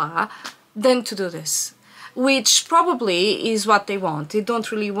 Sac Plat, than to do this, which probably is what they want. They don't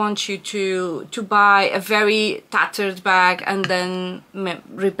really want you to buy a very tattered bag and then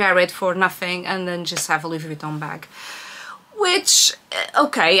repair it for nothing and then just have a Louis Vuitton bag. Which,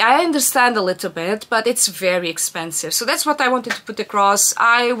 okay, I understand a little bit, but it's very expensive. So that's what I wanted to put across.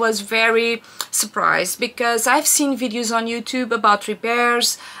 I was very surprised because I've seen videos on YouTube about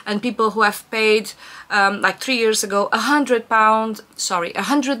repairs and people who have paid, like 3 years ago,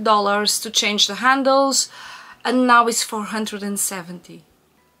 $100 to change the handles, and now it's 470.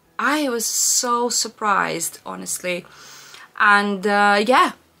 I was so surprised, honestly. And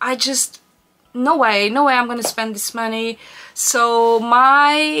yeah, I just, no way I'm gonna spend this money. So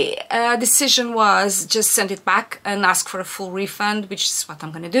my decision was just send it back and ask for a full refund, which is what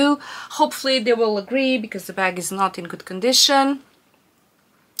I'm gonna do. Hopefully they will agree, because the bag is not in good condition.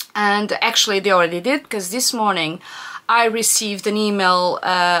 And actually they already did, because this morning I received an email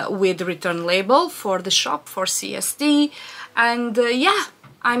with the return label for the shop, for CSD, and yeah,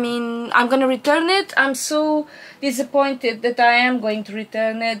 I mean, I'm gonna return it. I'm so disappointed that I am going to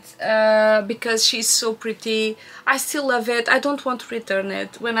return it because she's so pretty. I still love it. I don't want to return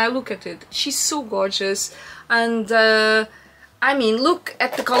it. When I look at it, she's so gorgeous. And I mean, look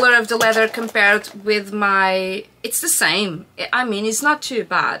at the color of the leather compared with my... It's the same. I mean, it's not too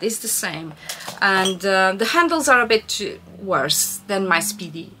bad. It's the same. And the handles are a bit worse than my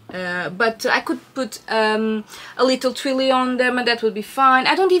Speedy. But I could put a little twilly on them and that would be fine.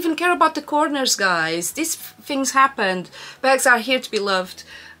 I don't even care about the corners, guys. These things happened. Bags are here to be loved.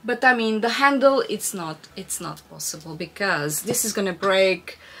 But I mean, the handle, it's not possible, because this is gonna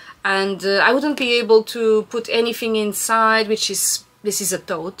break. And I wouldn't be able to put anything inside, which is, this is a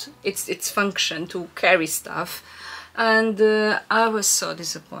tote, it's function to carry stuff. And I was so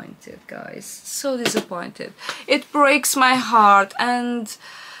disappointed, guys, so disappointed. It breaks my heart, and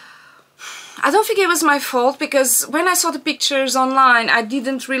I don't think it was my fault, because when I saw the pictures online I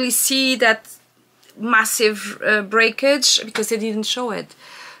didn't really see that massive breakage, because they didn't show it.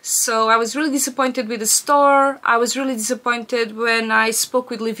 So I was really disappointed with the store. I was really disappointed when I spoke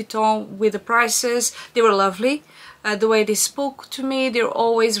with Louis Vuitton with the prices. They were lovely. The way they spoke to me, they're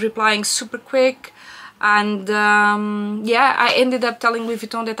always replying super quick. And yeah, I ended up telling Louis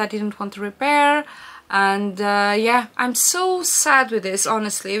Vuitton that I didn't want to repair. And yeah, I'm so sad with this,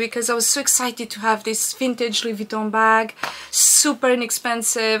 honestly, because I was so excited to have this vintage Louis Vuitton bag, super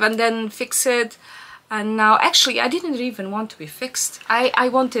inexpensive, and then fix it. And now, actually, I didn't even want to be fixed. I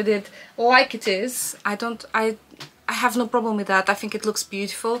wanted it like it is. I have no problem with that. I think it looks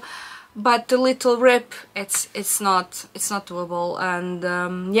beautiful. But the little rip, it's not doable.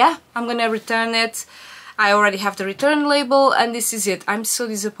 And yeah, I'm gonna return it. I already have the return label, and this is it. I'm so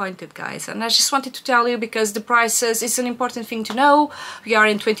disappointed, guys, and I just wanted to tell you because the prices is an important thing to know. We are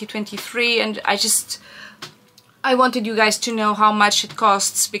in 2023, and I wanted you guys to know how much it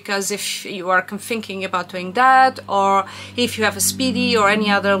costs, because if you are thinking about doing that, or if you have a Speedy or any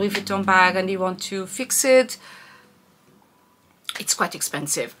other Louis Vuitton bag and you want to fix it, it's quite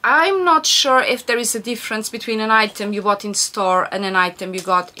expensive. I'm not sure if there is a difference between an item you bought in store and an item you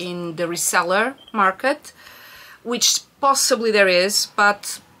got in the reseller market, which possibly there is,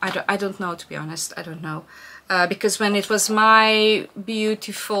 but I don't know, to be honest. I don't know. Because when it was my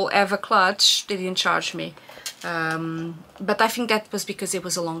beautiful Eva clutch, they didn't charge me. But I think that was because it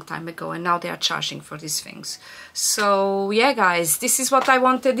was a long time ago, and now they are charging for these things. So yeah, guys, this is what I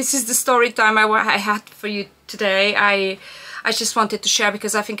wanted. This is the story time I had for you today. I just wanted to share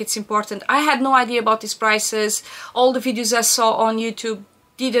because I think it's important. I had no idea about these prices. All the videos I saw on YouTube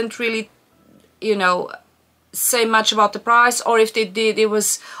didn't really, you know, say much about the price, or if they did, it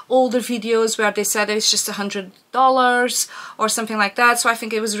was older videos where they said it's just $100 or something like that. So I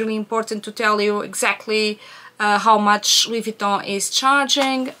think it was really important to tell you exactly how much Louis Vuitton is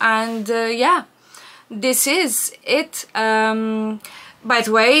charging. And yeah, this is it. By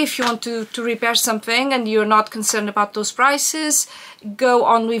the way, if you want to repair something and you're not concerned about those prices, go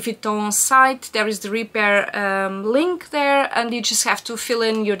on Louis Vuitton site. There is the repair link there, and you just have to fill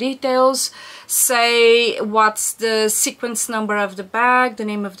in your details. Say what's the sequence number of the bag, the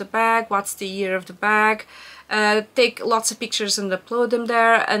name of the bag, what's the year of the bag. Take lots of pictures and upload them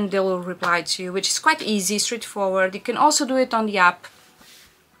there, and they will reply to you, which is quite easy, straightforward. You can also do it on the app,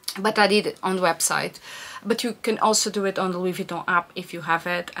 but I did it on the website. But you can also do it on the Louis Vuitton app if you have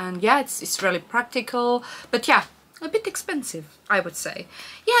it. And yeah, it's really practical. But yeah, a bit expensive, I would say.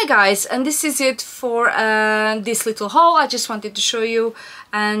 Yeah, guys, and this is it for this little haul. I just wanted to show you.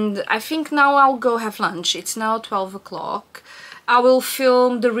 And I think now I'll go have lunch. It's now 12 o'clock. I will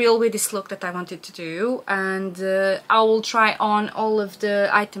film the reel with this look that I wanted to do. And I will try on all of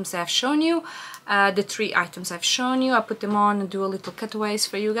the items I've shown you. The 3 items I've shown you. I'll put them on and do a little cutaways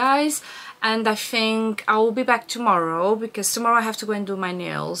for you guys. And I think I will be back tomorrow, because tomorrow I have to go and do my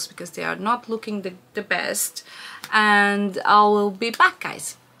nails because they are not looking the best. And I will be back,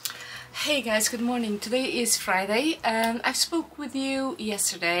 guys. Hey guys, good morning. Today is Friday, and I spoke with you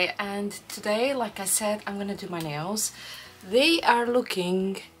yesterday, and today, like I said, I'm gonna do my nails. They are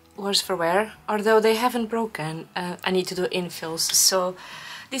looking worse for wear, although they haven't broken. I need to do infills, so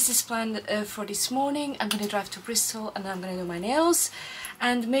this is planned for this morning. I'm gonna drive to Bristol and I'm gonna do my nails.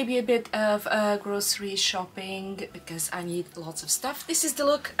 And maybe a bit of grocery shopping, because I need lots of stuff. This is the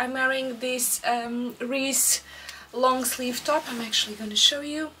look. I'm wearing this Reese long sleeve top. I'm actually going to show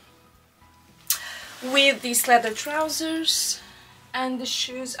you. With these leather trousers. And the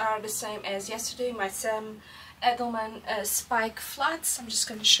shoes are the same as yesterday. My Sam Edelman spike flats. I'm just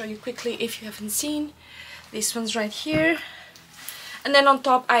going to show you quickly if you haven't seen. This one's right here. And then on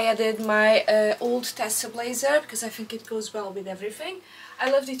top I added my old Tessa blazer, because I think it goes well with everything. I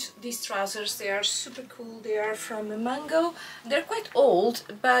love these trousers. They are super cool. They are from Mango. They're quite old,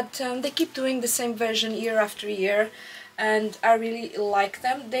 but they keep doing the same version year after year, and I really like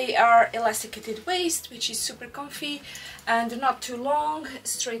them. They are elasticated waist, which is super comfy, and not too long,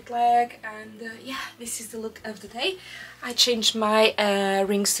 straight leg. And yeah, this is the look of the day. I changed my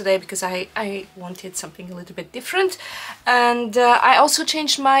rings today because I wanted something a little bit different, and I also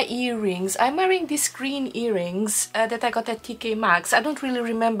changed my earrings. I'm wearing these green earrings that I got at TK Maxx. I don't really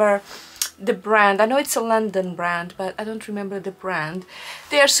remember the brand. I know it's a London brand, but I don't remember the brand.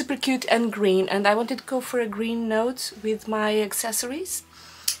 They are super cute and green, and I wanted to go for a green note with my accessories.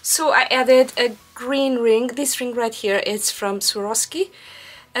 So I added a green ring. This ring right here is from Swarovski.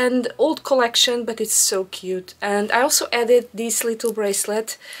 And old collection, but it's so cute. And I also added this little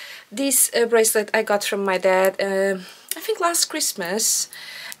bracelet. This bracelet I got from my dad, I think last Christmas.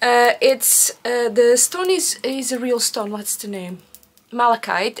 The stone is a real stone. What's the name?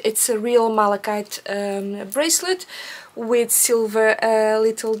 malachite. It's a real malachite bracelet with silver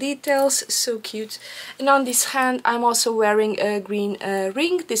little details, so cute. And on this hand I'm also wearing a green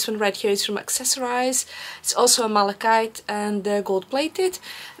ring. This one right here is from Accessorize. It's also a malachite and gold plated.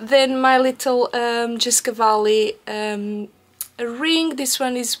 Then my little Giscavalli ring. This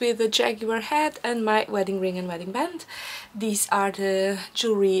one is with a jaguar head, and my wedding ring and wedding band. These are the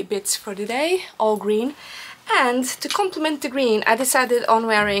jewelry bits for the day, all green. And to complement the green, I decided on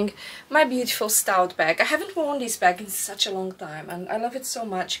wearing my beautiful stout bag. I haven't worn this bag in such a long time and I love it so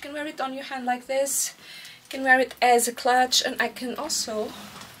much. You can wear it on your hand like this, you can wear it as a clutch, and I can also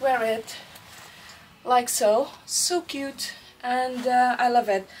wear it like so. So cute, and I love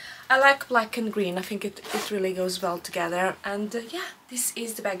it. I like black and green, I think it really goes well together. And yeah, this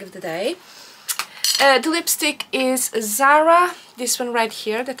is the bag of the day. The lipstick is ZARA, this one right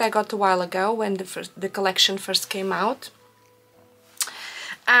here that I got a while ago when the collection first came out.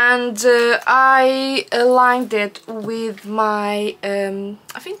 And I aligned it with my,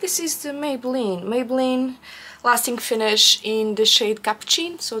 I think this is the Maybelline Lasting Finish in the shade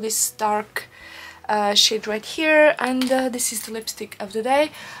Cappuccino, so this dark shade right here. And this is the lipstick of the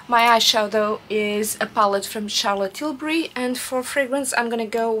day. My eyeshadow is a palette from Charlotte Tilbury, and for fragrance I'm gonna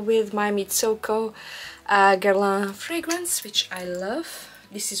go with my Mitsoko Guerlain fragrance, which I love.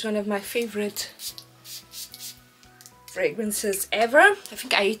 This is one of my favorite fragrances ever. I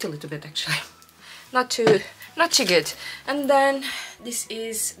think I ate a little bit actually. Not too good. And then this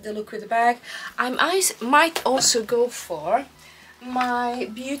is the look with the bag. I might also go for my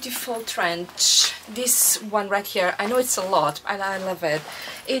beautiful trench, this one right here. I know it's a lot, but I love it.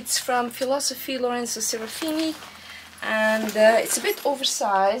 It's from Philosophy Lorenzo Serafini, and it's a bit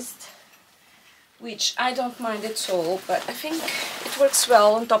oversized, which I don't mind at all, but I think it works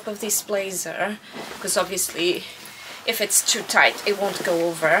well on top of this blazer, because obviously if it's too tight it won't go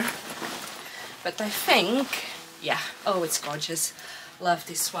over. But I think, yeah, oh, it's gorgeous. Love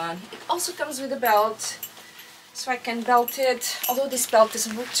this one. It also comes with a belt, so I can belt it, although this belt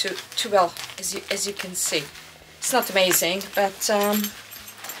doesn't work too well, as you can see. It's not amazing, but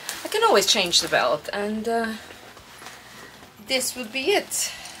I can always change the belt, and this would be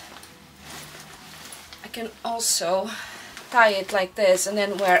it. I can also tie it like this and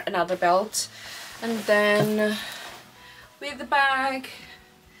then wear another belt, and then with the bag,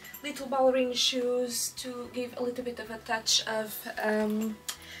 little ballerina shoes to give a little bit of a touch of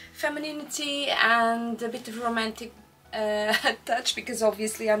femininity and a bit of romantic touch, because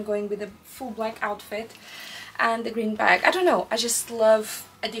obviously I'm going with a full black outfit, and the green bag. I don't know, I just love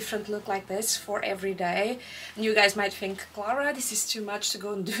a different look like this for every day. And you guys might think, Clara, this is too much to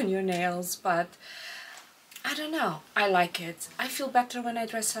go and do your nails, but I don't know, I like it. I feel better when I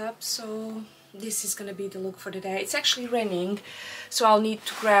dress up, so this is gonna be the look for the day. It's actually raining, so I'll need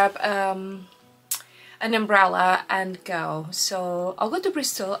to grab an umbrella and go. So I'll go to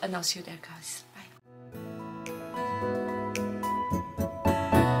Bristol and I'll see you there, guys.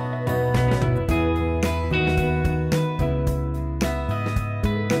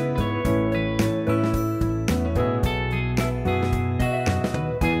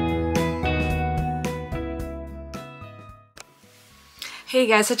 Hey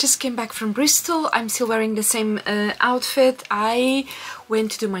guys, I just came back from Bristol. I'm still wearing the same outfit. I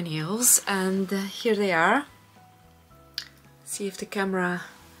went to do my nails, and here they are. See if the camera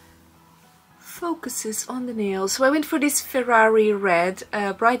focuses on the nails. So I went for this Ferrari red,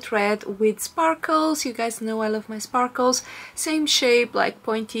 bright red with sparkles. You guys know I love my sparkles. Same shape, like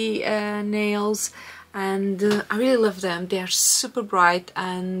pointy nails, and I really love them. They are super bright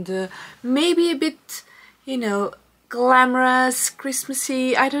and maybe a bit, you know, glamorous,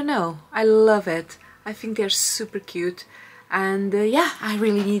 Christmassy, I don't know. I love it. I think they're super cute, and yeah, I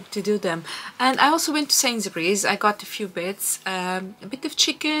really need to do them. And I also went to Sainsbury's. I got a few bits, a bit of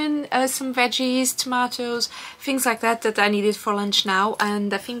chicken, some veggies, tomatoes, things like that that I needed for lunch now.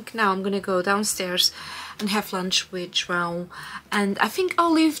 And I think now I'm gonna go downstairs and have lunch with João. And I think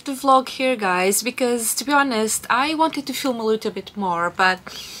I'll leave the vlog here, guys, because to be honest, I wanted to film a little bit more, but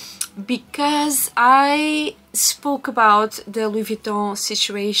because I spoke about the Louis Vuitton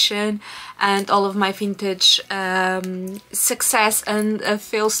situation and all of my vintage success and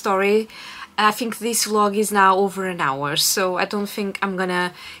fail story, I think this vlog is now over an hour, so I don't think I'm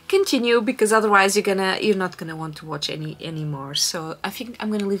gonna continue, because otherwise you're not gonna want to watch anymore. So I think I'm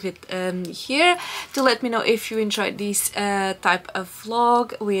gonna leave it here. To let me know if you enjoyed this type of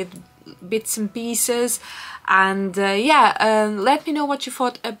vlog with bits and pieces. And let me know what you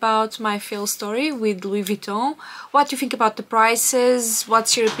thought about my fail story with Louis Vuitton. What you think about the prices?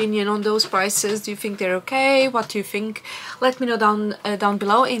 What's your opinion on those prices? Do you think they're okay? What do you think? Let me know down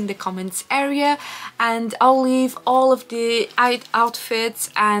below in the comments area, and I'll leave all of the outfits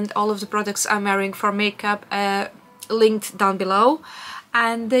and all of the products I'm wearing for makeup linked down below.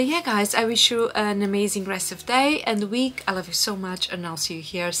 And yeah guys, I wish you an amazing rest of the day and week. I love you so much, and I'll see you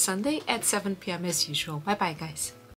here Sunday at 7 p.m. as usual. Bye bye guys.